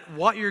that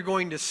what you're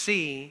going to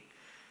see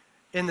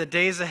in the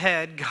days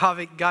ahead,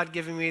 God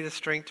giving me the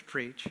strength to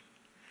preach,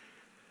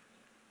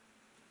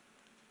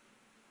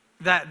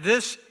 that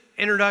this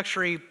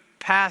introductory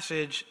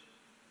passage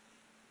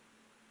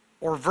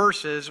or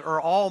verses are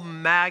all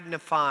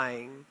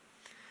magnifying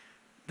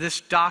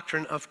this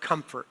doctrine of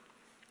comfort.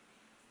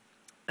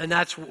 And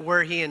that's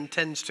where he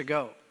intends to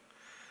go.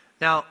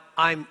 Now,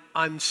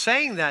 I'm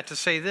saying that to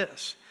say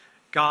this.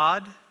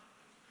 God,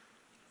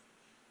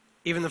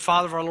 even the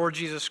Father of our Lord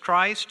Jesus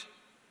Christ,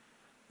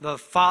 the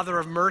Father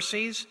of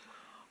mercies,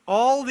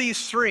 all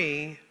these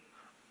three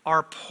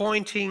are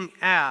pointing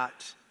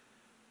at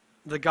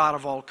the God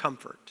of all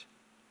comfort.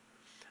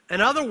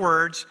 In other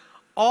words,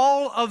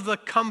 all of the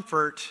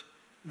comfort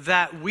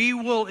that we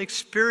will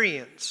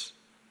experience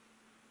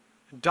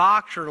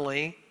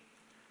doctrinally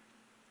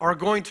are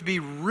going to be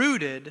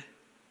rooted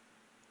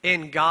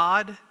in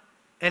God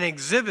and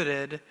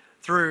exhibited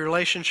through a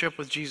relationship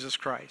with Jesus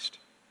Christ.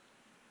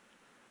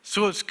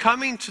 So it's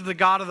coming to the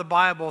God of the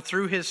Bible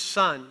through his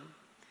Son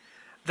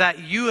that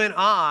you and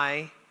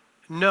I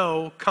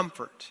know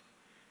comfort.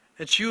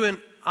 It's you and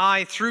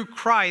I through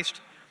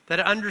Christ that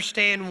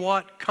understand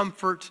what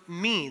comfort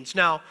means.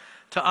 Now,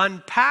 to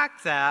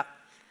unpack that,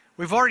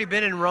 we've already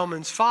been in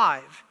Romans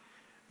 5,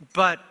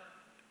 but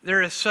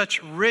there is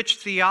such rich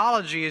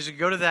theology as you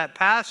go to that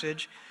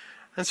passage.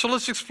 And so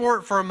let's explore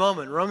it for a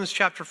moment. Romans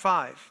chapter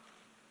 5.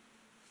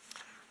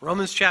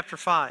 Romans chapter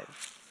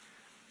 5.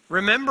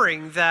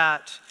 Remembering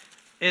that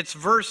it's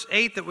verse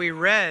 8 that we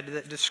read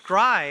that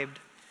described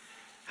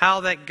how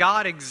that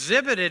God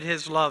exhibited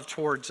his love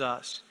towards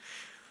us.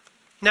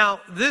 Now,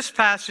 this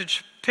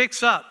passage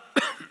picks up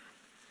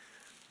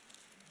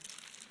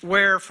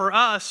where for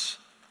us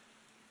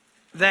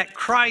that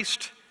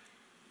Christ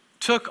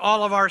took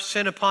all of our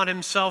sin upon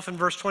himself in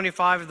verse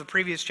 25 of the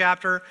previous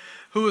chapter,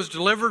 who was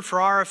delivered for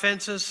our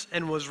offenses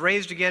and was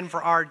raised again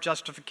for our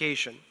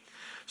justification.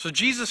 So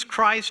Jesus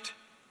Christ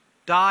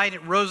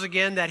died, rose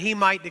again, that he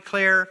might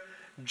declare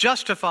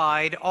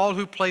justified all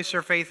who place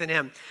their faith in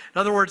him. In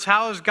other words,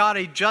 how is God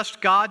a just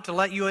God to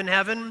let you in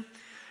heaven?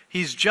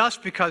 He's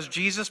just because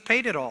Jesus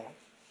paid it all.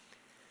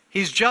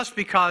 He's just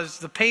because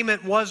the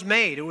payment was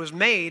made. It was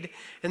made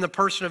in the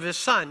person of his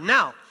Son.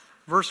 Now,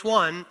 verse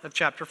 1 of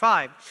chapter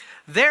 5.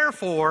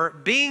 Therefore,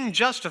 being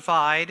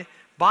justified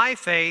by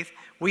faith,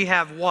 we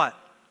have what?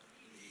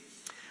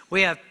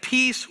 We have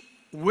peace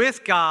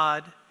with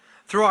God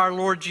through our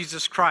Lord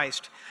Jesus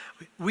Christ.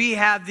 We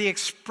have the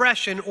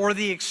expression or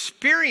the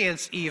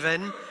experience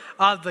even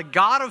of the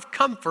God of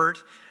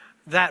comfort,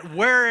 that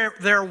where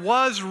there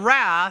was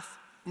wrath,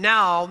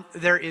 now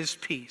there is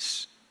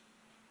peace.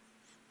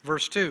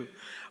 Verse 2,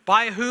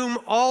 by whom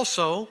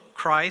also,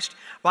 Christ,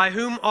 by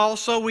whom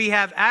also we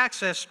have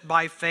access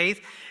by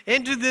faith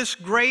into this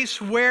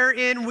grace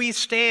wherein we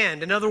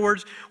stand. In other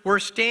words, we're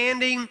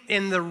standing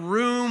in the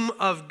room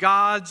of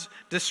God's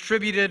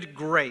distributed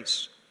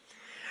grace.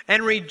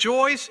 And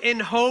rejoice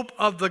in hope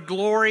of the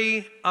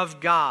glory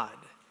of God.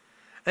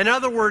 In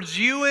other words,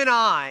 you and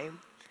I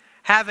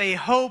have a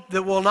hope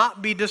that will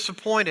not be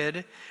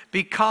disappointed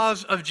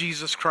because of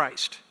Jesus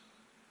Christ.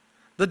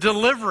 The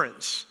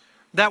deliverance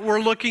that we're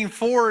looking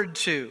forward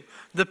to,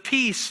 the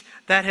peace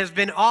that has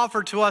been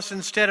offered to us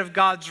instead of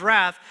God's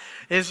wrath,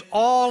 is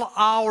all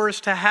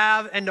ours to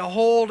have and to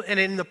hold, and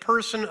in the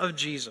person of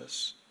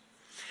Jesus.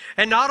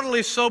 And not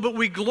only so, but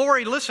we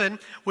glory, listen,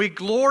 we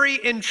glory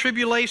in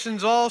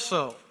tribulations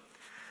also,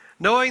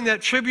 knowing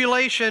that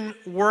tribulation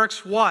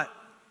works what?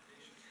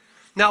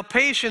 Now,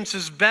 patience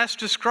is best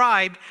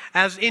described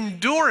as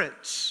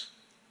endurance.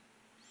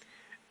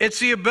 It's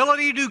the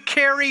ability to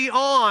carry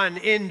on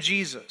in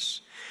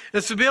Jesus.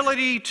 It's the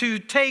ability to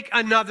take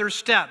another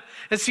step.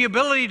 It's the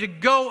ability to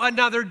go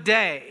another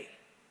day.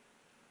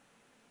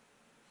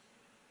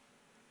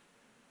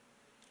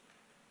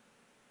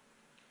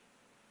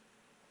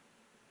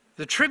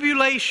 The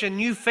tribulation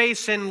you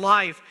face in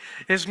life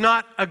is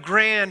not a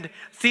grand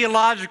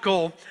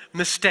theological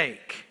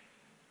mistake.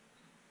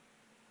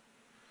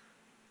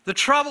 The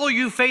trouble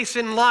you face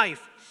in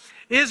life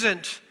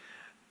isn't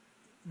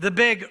the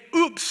big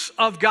oops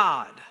of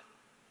God.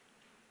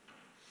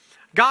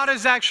 God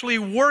is actually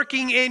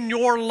working in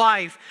your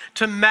life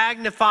to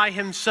magnify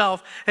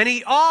himself, and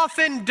he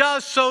often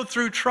does so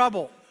through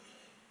trouble.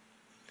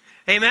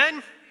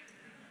 Amen?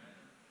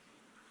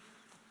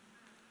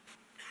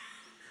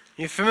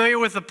 You familiar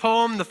with the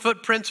poem, The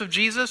Footprints of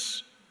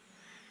Jesus?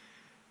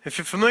 If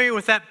you're familiar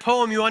with that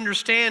poem, you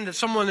understand that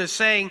someone is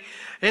saying,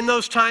 in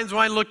those times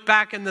when I looked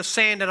back in the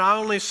sand and I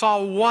only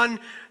saw one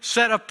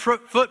set of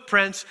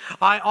footprints,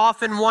 I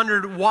often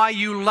wondered why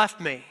you left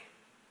me.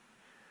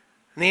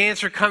 And the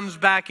answer comes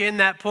back in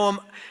that poem,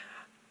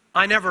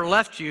 I never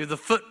left you. The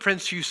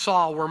footprints you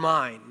saw were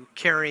mine,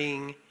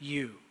 carrying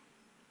you.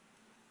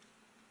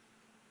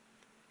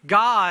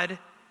 God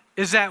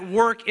is at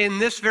work in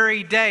this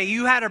very day.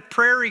 You had a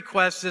prayer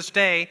request this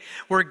day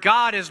where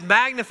God is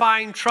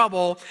magnifying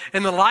trouble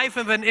in the life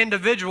of an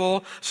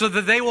individual so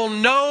that they will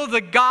know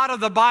the God of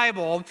the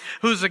Bible,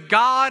 who's a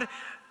God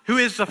who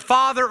is the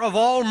Father of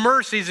all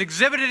mercies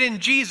exhibited in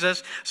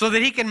Jesus, so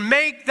that he can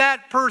make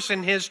that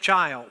person his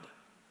child.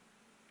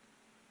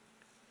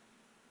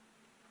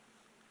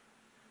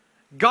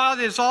 God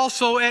is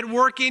also at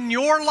work in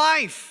your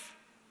life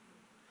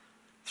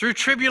through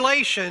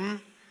tribulation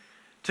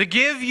to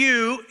give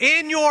you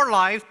in your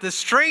life the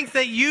strength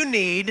that you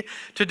need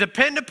to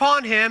depend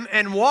upon him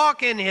and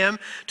walk in him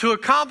to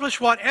accomplish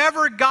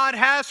whatever God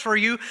has for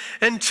you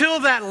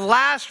until that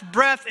last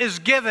breath is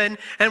given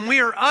and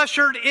we are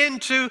ushered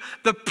into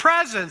the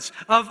presence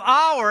of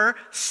our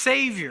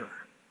Savior.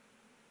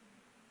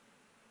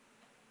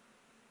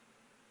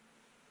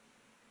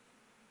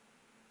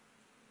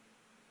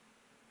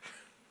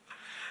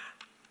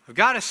 I've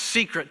got a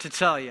secret to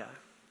tell you.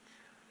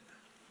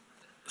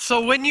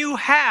 So when you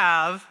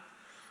have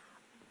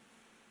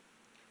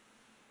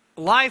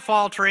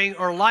life-altering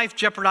or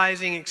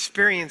life-jeopardizing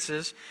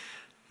experiences,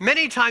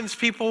 many times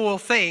people will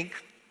think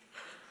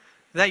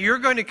that you're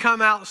going to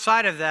come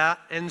outside of that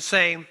and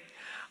say,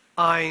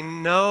 I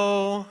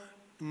know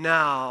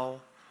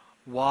now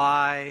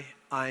why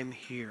I'm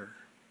here.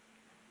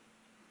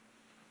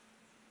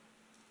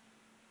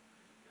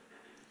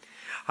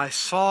 I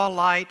saw a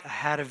light, I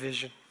had a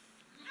vision.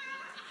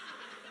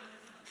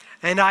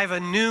 And I have a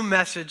new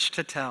message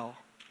to tell.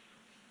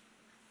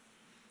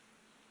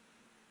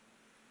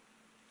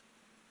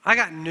 I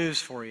got news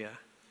for you.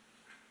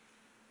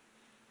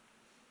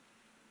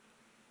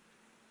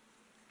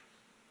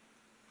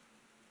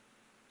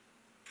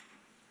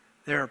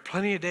 There are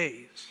plenty of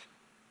days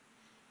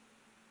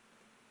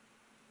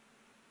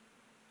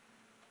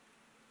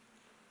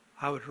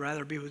I would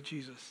rather be with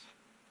Jesus.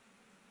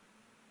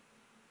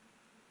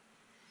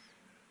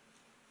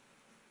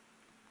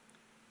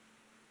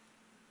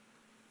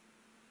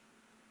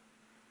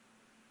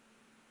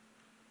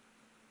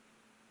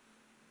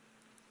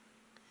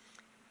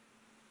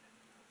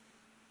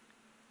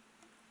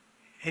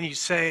 And you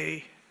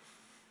say,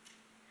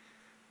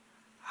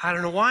 I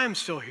don't know why I'm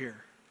still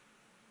here.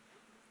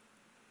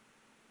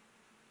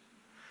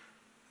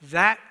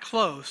 that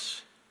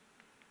close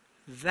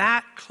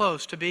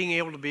to being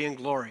able to be in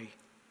glory.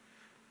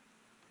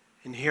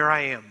 And here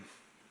I am.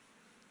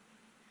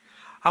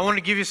 I want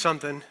to give you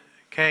something,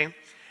 okay?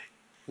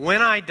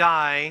 When I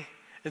die,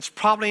 it's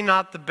probably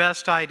not the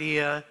best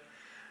idea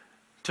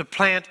to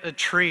plant a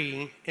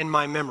tree in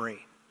my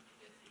memory.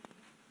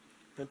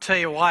 I'll tell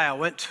you why. I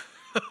went to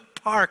a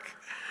park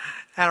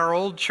at our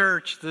old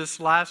church this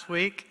last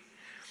week,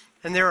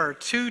 and there are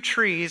 2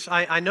 trees.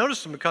 I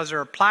noticed them because there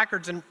are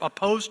placards, and a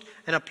post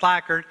and a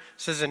placard. It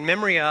says in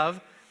memory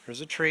of.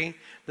 There's a tree.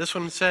 This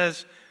one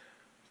says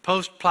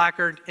post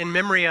placard in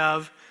memory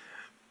of.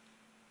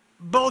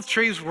 Both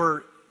trees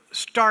were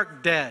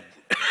stark dead.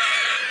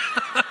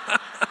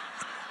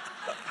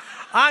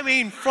 I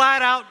mean,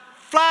 flat out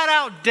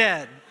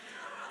dead.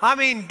 I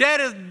mean,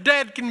 dead as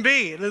dead can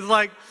be. And it's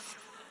like,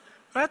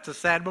 that's a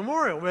sad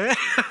memorial, man.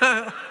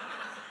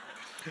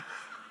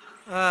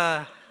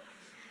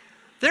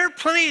 There are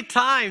plenty of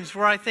times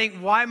where I think,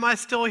 why am I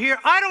still here?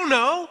 I don't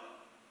know.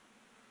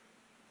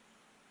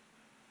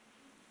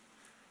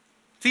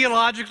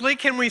 Theologically,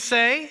 can we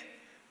say,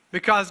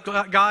 because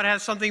God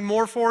has something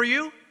more for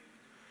you?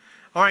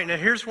 All right, now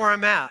here's where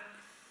I'm at.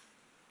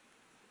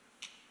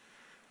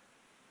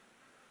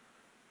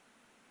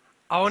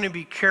 I want to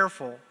be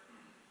careful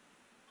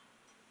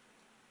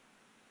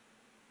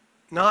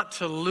not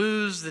to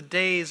lose the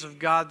days of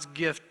God's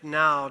gift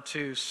now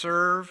to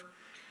serve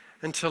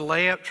and to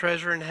lay up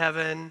treasure in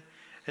heaven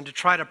and to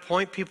try to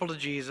point people to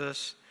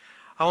Jesus.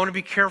 I want to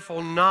be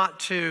careful not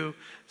to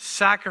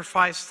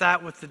sacrifice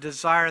that with the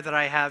desire that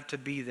I have to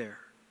be there.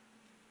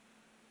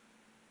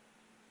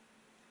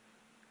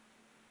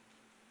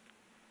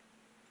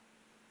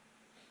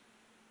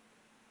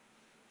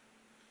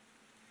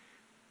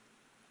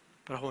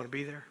 But I want to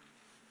be there.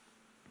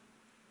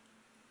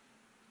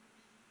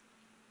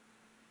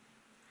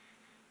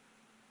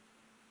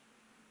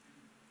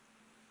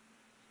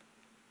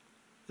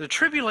 The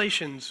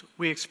tribulations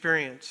we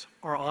experience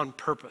are on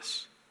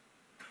purpose.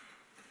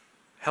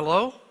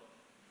 Hello?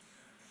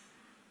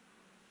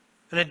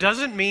 And it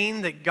doesn't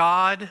mean that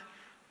God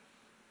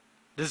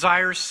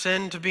desires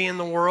sin to be in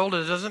the world.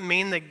 It doesn't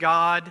mean that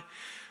God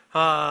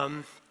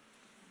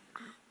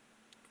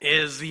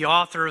is the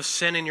author of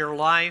sin in your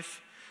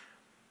life.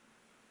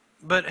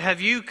 But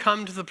have you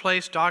come to the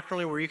place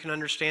doctrinally where you can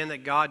understand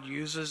that God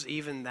uses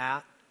even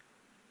that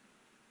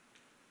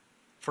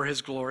for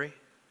His glory?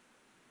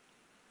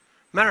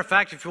 Matter of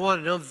fact, if you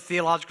want to know the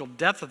theological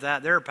depth of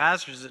that, there are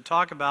passages that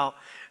talk about,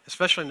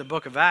 especially in the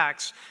book of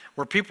Acts,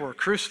 where people were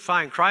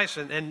crucifying Christ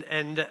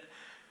and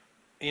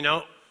you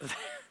know,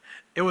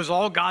 it was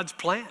all God's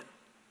plan.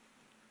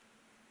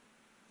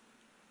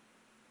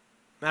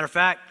 Matter of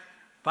fact,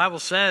 the Bible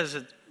says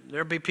that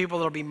there'll be people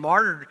that'll be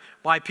martyred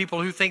by people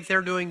who think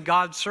they're doing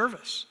God's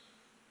service.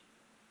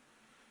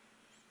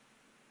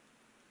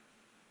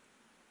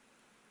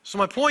 So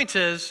my point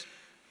is,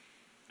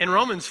 in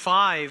Romans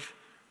 5,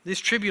 these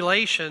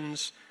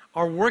tribulations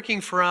are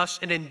working for us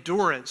in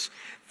endurance.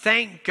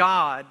 Thank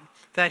God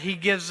that He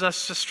gives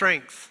us the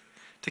strength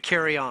to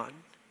carry on.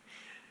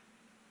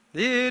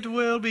 It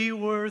will be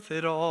worth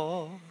it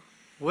all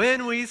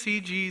when we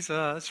see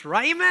Jesus.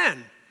 Right?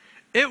 Amen.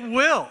 It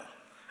will.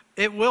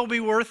 It will be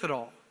worth it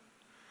all.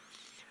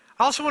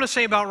 I also want to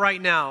say about right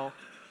now,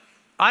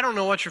 I don't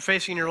know what you're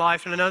facing in your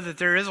life, and I know that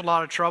there is a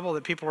lot of trouble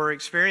that people are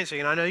experiencing,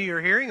 and I know you're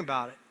hearing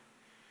about it.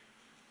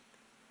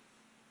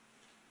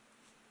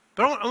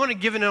 But I want to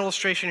give an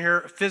illustration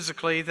here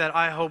physically that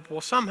I hope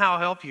will somehow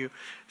help you.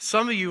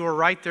 Some of you are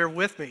right there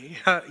with me.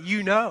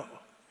 You know.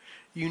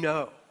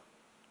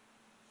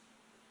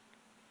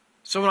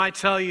 So when I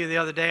tell you the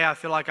other day I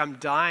feel like I'm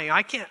dying,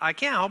 I can't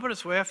help it.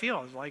 It's the way I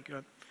feel. It's like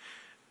your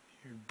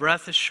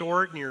breath is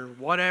short and you're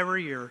whatever.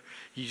 You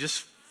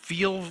just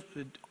feel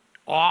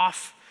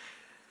off.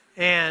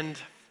 And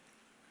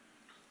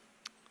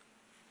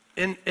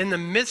in the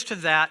midst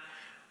of that,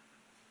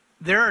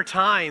 there are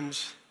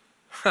times...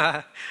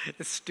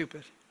 it's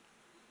stupid.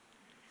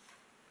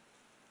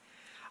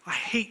 I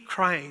hate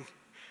crying,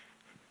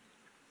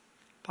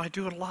 but I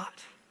do it a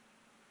lot.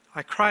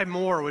 I cry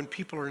more when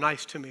people are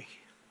nice to me.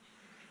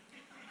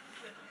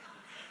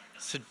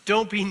 So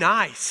don't be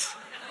nice.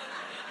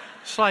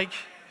 It's like,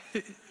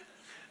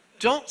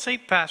 don't say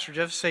Pastor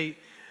Jeff, say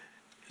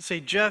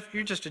Jeff,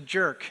 you're just a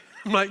jerk.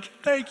 I'm like,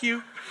 thank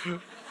you.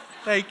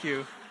 Thank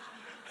you.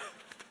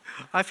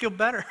 I feel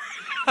better.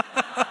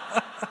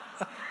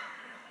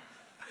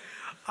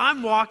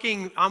 I'm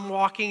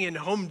walking in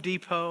Home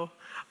Depot.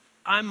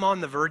 I'm on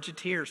the verge of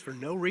tears for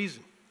no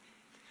reason.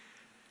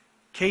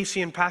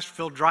 Casey and Pastor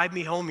Phil drive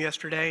me home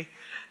yesterday,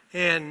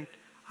 and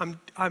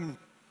I'm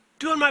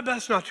doing my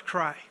best not to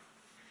cry.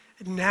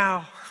 And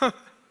now,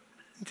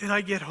 then I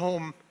get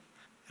home,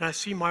 and I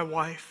see my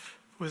wife,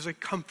 who is a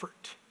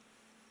comfort.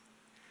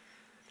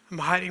 I'm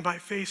hiding my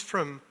face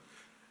from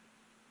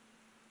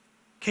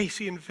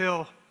Casey and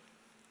Phil,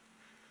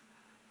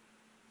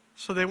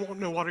 so they won't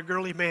know what a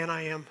girly man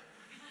I am.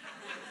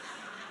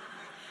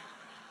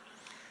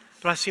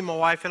 But I see my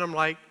wife and I'm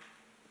like,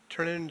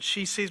 turning, and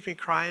she sees me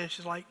crying and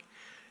she's like,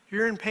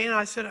 You're in pain?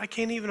 I said, I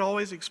can't even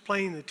always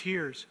explain the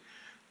tears.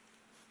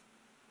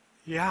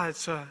 Yeah,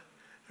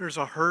 there's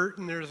a hurt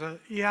and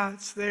yeah,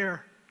 it's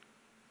there.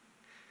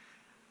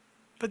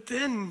 But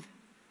then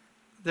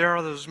there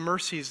are those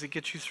mercies that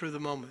get you through the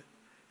moment.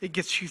 It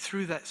gets you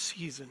through that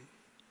season.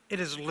 It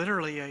is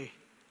literally a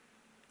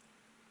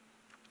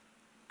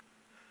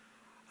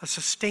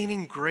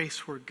sustaining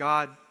grace where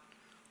God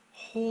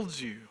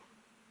holds you.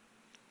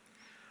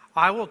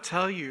 I will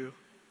tell you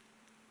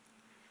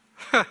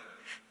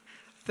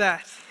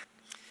that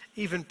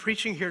even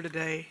preaching here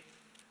today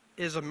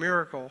is a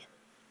miracle.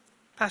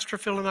 Pastor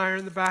Phil and I are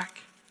in the back.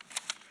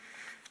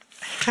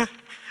 I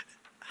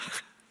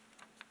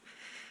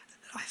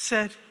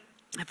said,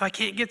 if I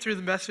can't get through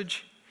the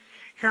message,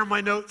 here are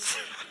my notes.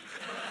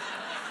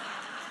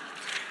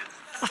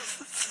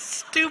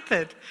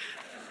 Stupid.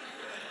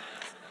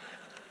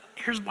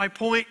 Here's my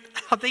point.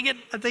 I think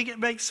it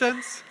makes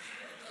sense.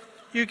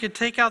 You could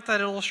take out that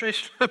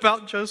illustration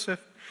about Joseph.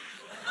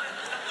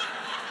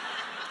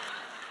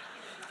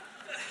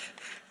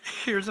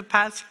 Here's a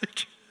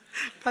passage.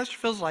 Pastor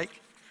Phil's like,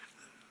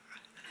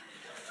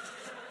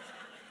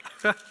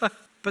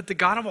 but the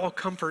God of all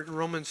comfort in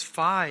Romans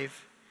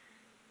 5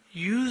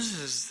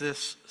 uses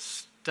this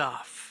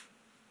stuff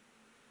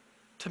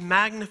to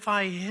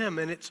magnify him,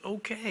 and it's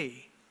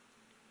okay.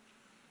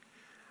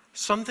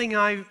 Something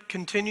I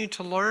continue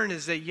to learn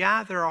is that,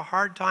 yeah, there are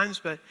hard times,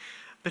 but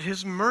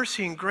his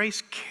mercy and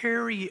grace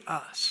carry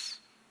us.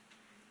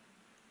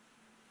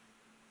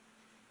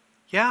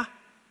 Yeah?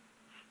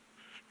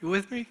 You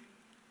with me?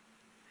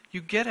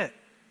 You get it.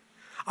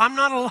 I'm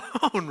not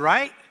alone,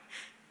 right?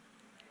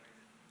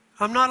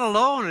 I'm not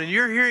alone, and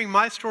you're hearing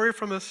my story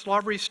from a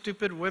slobbery,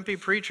 stupid, wimpy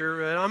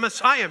preacher. And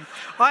I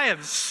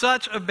am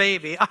such a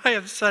baby. I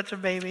am such a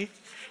baby.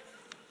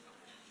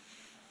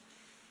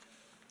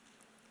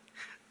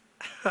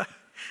 One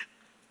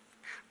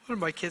of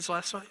my kids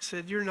last night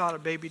said, "You're not a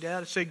baby,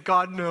 Dad." I said,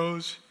 "God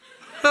knows."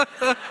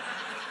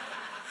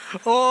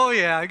 Oh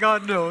yeah,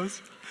 God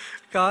knows.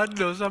 God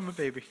knows I'm a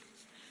baby.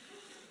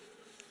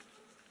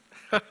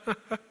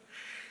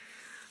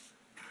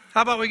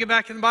 How about we get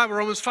back in the Bible,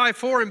 Romans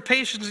 5:4, "In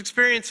patience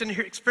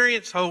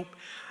experience hope.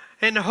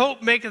 And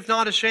hope maketh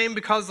not ashamed,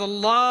 because the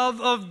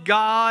love of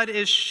God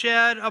is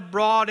shed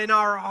abroad in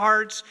our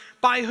hearts."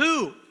 By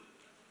who?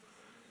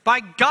 By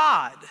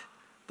God,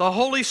 the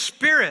Holy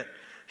Spirit,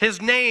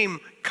 his name,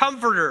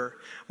 Comforter,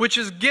 which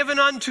is given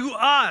unto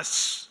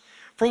us.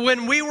 For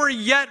when we were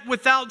yet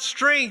without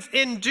strength,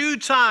 in due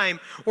time,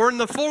 or in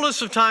the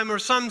fullness of time, or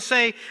some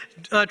say,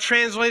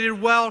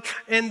 translated well,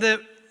 in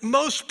the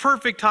most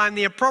perfect time,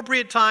 the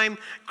appropriate time,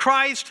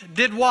 Christ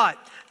did what?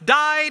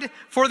 Died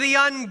for the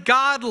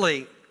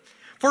ungodly.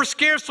 For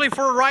scarcely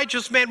for a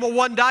righteous man will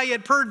one die,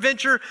 yet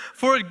peradventure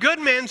for a good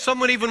man some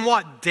would even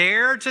what?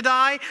 Dare to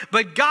die?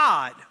 But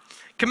God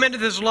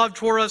commended his love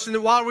toward us, and that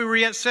while we were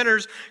yet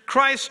sinners,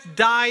 Christ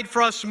died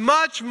for us.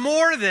 Much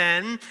more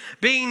than,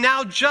 being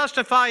now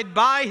justified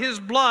by his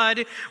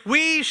blood,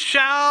 we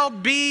shall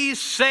be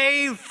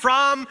saved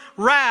from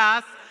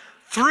wrath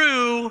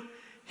through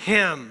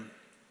him.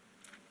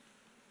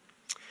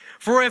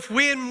 For if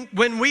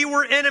when we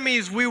were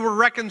enemies, we were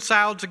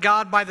reconciled to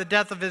God by the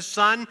death of his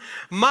Son,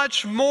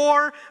 much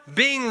more,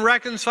 being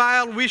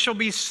reconciled, we shall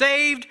be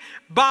saved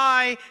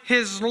by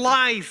his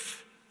life.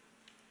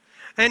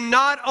 And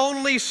not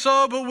only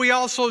so, but we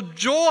also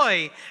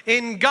joy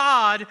in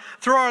God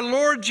through our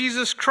Lord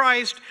Jesus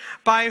Christ,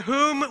 by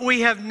whom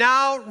we have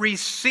now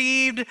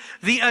received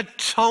the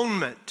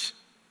atonement.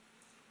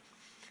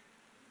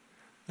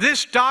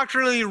 This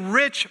doctrinally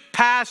rich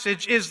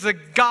passage is the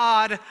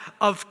God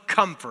of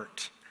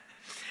comfort.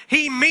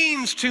 He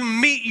means to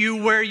meet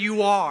you where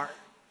you are.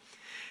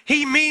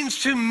 He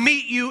means to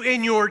meet you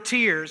in your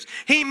tears.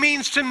 He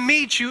means to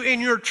meet you in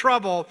your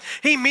trouble.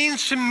 He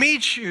means to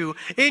meet you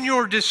in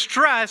your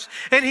distress.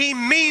 And he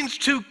means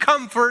to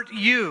comfort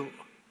you.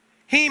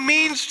 He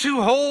means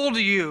to hold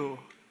you.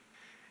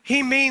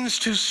 He means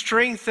to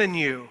strengthen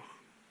you.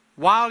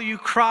 While you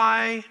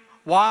cry,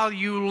 while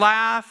you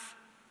laugh,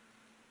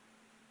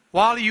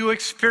 while you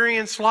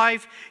experience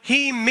life,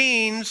 he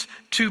means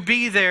to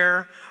be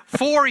there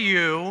for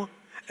you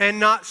and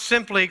not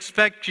simply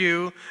expect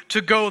you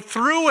to go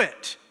through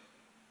it.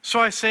 So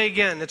I say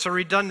again, it's a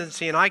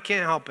redundancy and I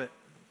can't help it.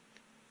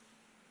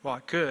 Well, I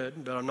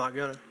could, but I'm not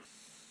gonna.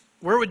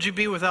 Where would you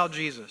be without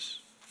Jesus?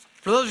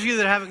 For those of you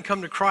that haven't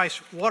come to Christ,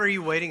 what are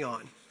you waiting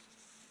on?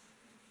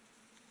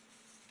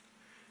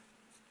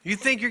 You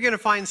think you're gonna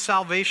find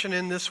salvation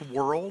in this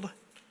world?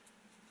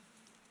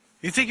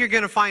 You think you're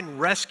gonna find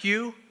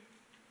rescue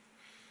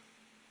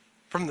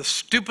from the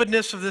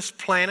stupidness of this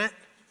planet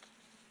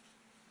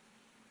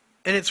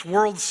and its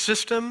world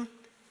system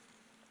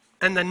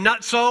and the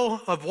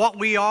nutso of what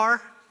we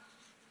are?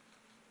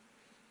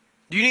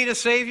 Do you need a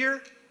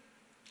Savior?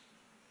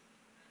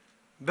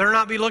 Better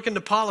not be looking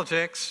to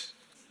politics.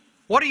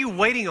 What are you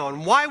waiting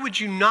on? Why would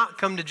you not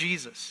come to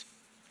Jesus?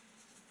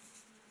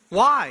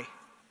 Why?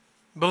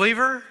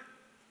 Believer,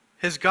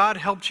 has God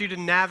helped you to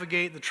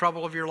navigate the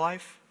trouble of your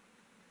life?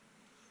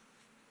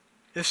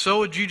 If so,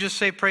 would you just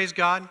say praise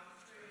God?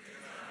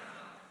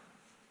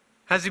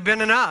 Has he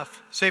been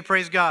enough? Say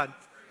praise God.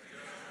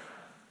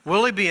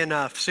 Will he be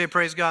enough? Say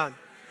praise God.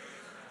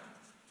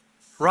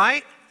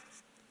 Right?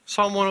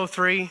 Psalm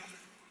 103,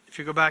 if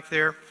you go back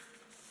there.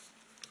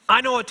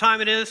 I know what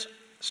time it is.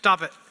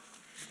 Stop it.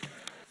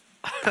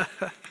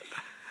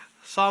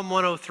 Psalm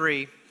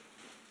 103.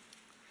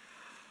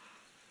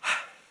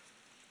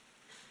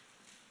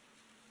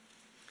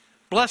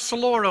 Bless the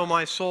Lord, O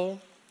my soul.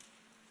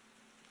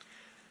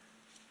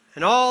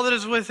 And all that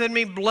is within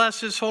me, bless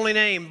his holy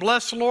name.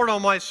 Bless the Lord, O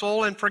my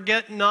soul, and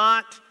forget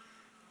not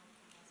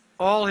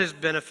all his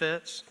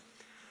benefits,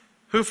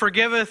 who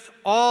forgiveth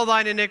all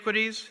thine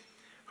iniquities,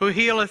 who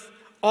healeth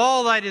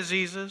all thy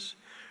diseases,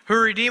 who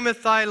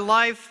redeemeth thy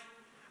life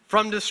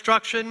from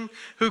destruction,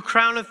 who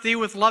crowneth thee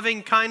with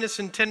loving kindness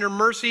and tender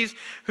mercies,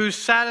 who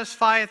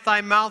satisfieth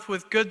thy mouth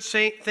with good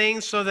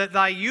things, so that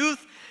thy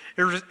youth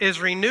is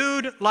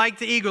renewed like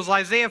the eagles.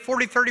 Isaiah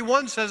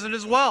 40:31 says it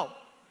as well.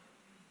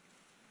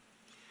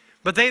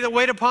 But they that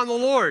wait upon the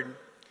Lord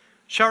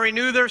shall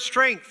renew their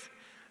strength.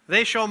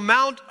 They shall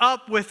mount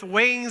up with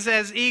wings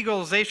as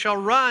eagles. They shall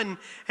run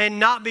and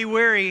not be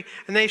weary,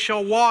 and they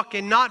shall walk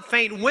and not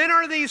faint. When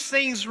are these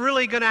things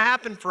really going to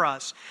happen for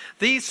us?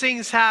 These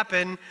things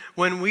happen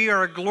when we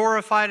are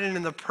glorified and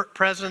in the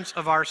presence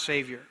of our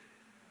Savior.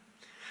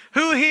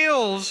 Who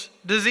heals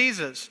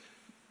diseases?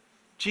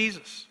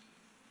 Jesus.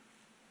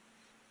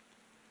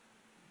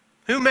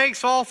 Who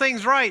makes all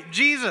things right?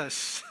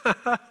 Jesus.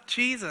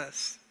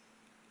 Jesus.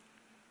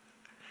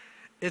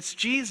 It's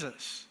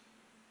Jesus.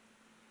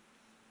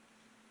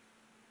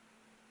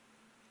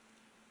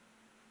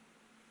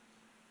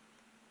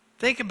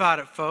 Think about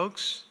it,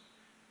 folks.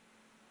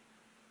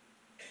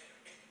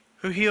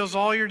 Who heals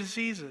all your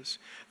diseases?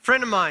 A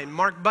friend of mine,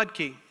 Mark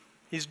Budke,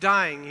 he's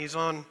dying. He's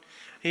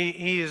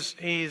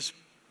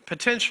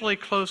potentially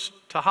close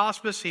to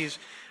hospice. He's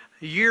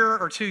a year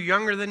or two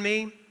younger than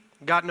me.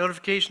 Got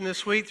notification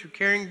this week through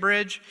Caring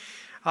Bridge.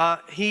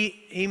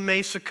 He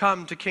may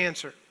succumb to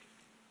cancer.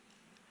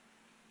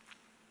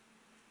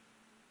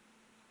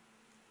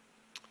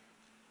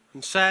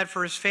 I'm sad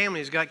for his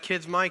family. He's got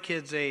kids my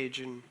kids' age,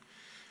 and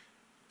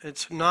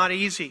it's not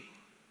easy.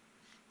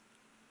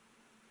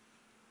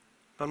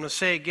 But I'm going to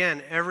say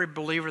again, every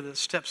believer that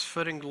steps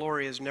foot in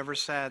glory is never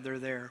sad they're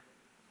there.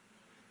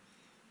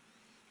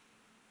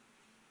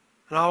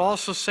 And I'll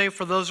also say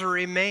for those who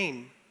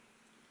remain,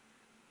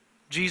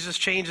 Jesus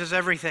changes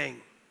everything.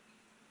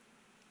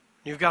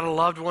 You've got a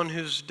loved one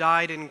who's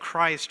died in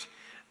Christ.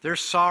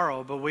 There's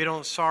sorrow, but we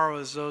don't sorrow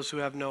as those who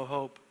have no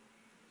hope.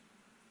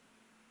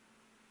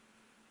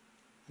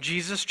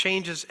 Jesus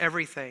changes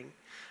everything.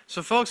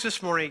 So folks,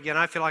 this morning, again,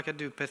 I feel like I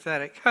do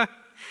pathetic.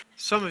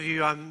 Some of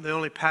you, I'm the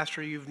only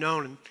pastor you've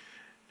known, and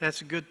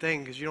that's a good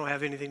thing because you don't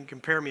have anything to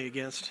compare me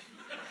against.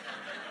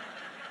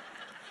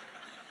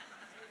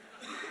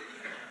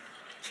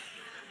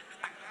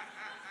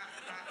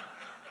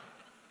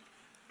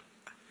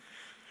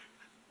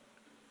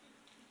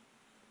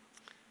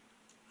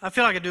 I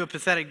feel like I do a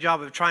pathetic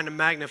job of trying to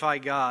magnify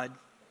God.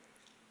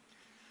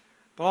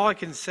 But all I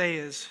can say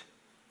is,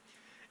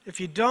 if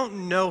you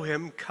don't know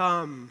him,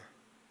 come.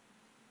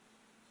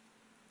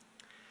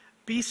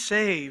 Be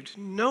saved.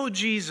 Know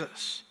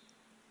Jesus.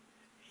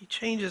 He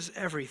changes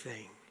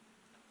everything.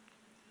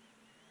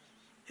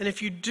 And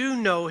if you do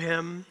know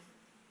him,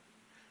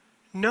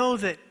 know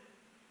that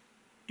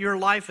your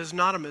life is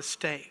not a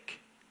mistake.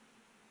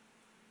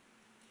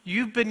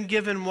 You've been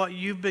given what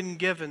you've been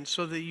given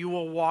so that you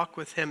will walk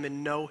with him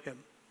and know him.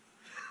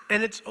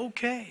 And it's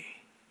okay.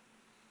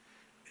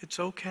 It's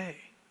okay.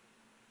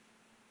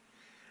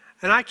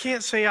 And I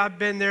can't say I've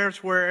been there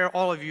where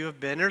all of you have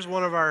been. There's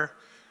one of our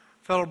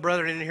fellow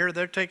brethren in here.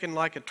 They're taking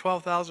like a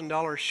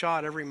 $12,000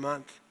 shot every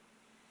month.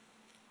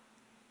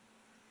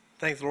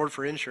 Thank the Lord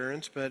for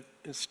insurance, but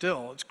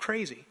it's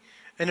crazy.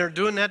 And they're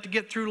doing that to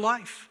get through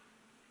life.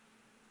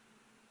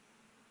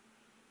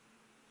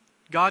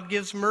 God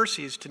gives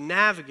mercies to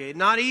navigate.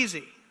 Not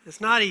easy. It's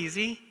not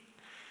easy.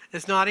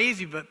 It's not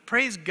easy, but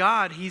praise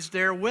God, he's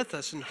there with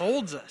us and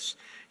holds us.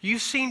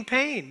 You've seen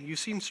pain. You've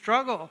seen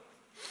struggle.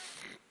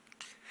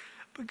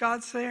 But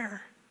God's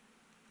there,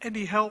 and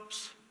he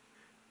helps.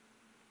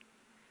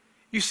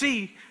 You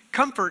see,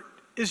 comfort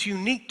is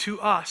unique to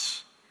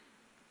us.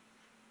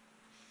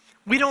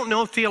 We don't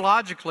know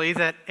theologically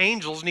that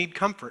angels need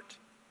comfort,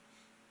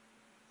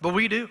 but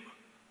we do.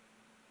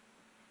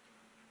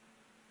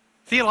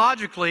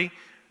 Theologically,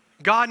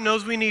 God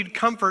knows we need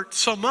comfort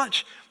so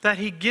much that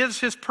he gives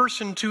his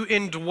person to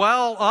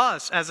indwell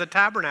us as a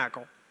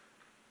tabernacle,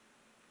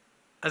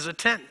 as a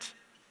tent.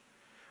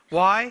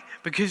 Why?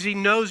 Because he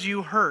knows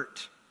you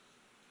hurt.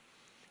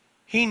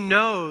 He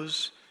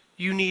knows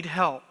you need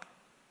help.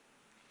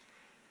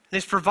 And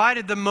he's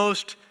provided the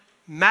most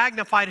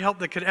magnified help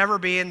that could ever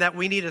be, in that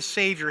we need a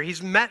Savior.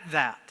 He's met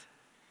that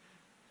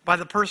by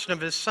the person of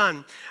his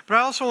Son. But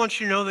I also want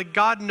you to know that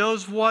God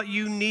knows what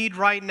you need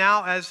right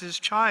now as his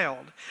child.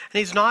 And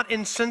he's not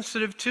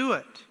insensitive to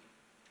it.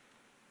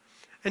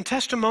 And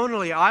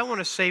testimonially, I want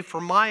to say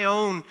for my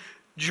own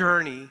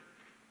journey,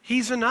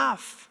 He's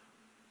enough.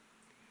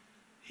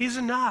 He's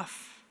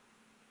enough.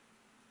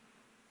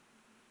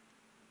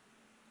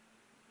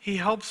 He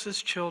helps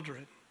his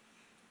children.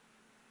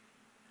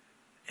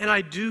 And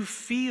I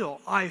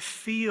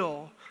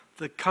feel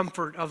the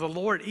comfort of the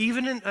Lord,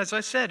 even in, as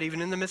I said,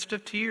 even in the midst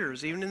of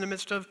tears, even in the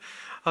midst of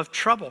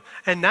trouble.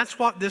 And that's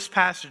what this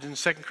passage in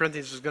 2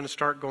 Corinthians is going to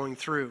start going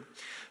through.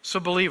 So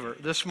believer,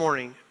 this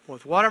morning,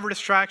 with whatever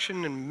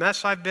distraction and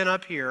mess I've been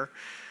up here,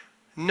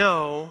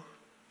 know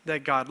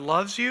that God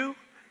loves you,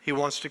 He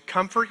wants to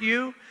comfort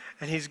you,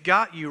 and He's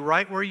got you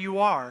right where you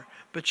are.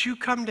 But you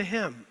come to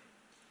Him.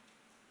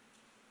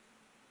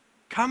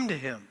 Come to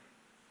Him.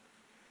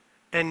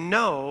 And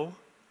know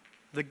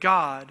the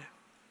God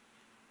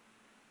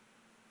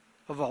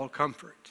of all comfort.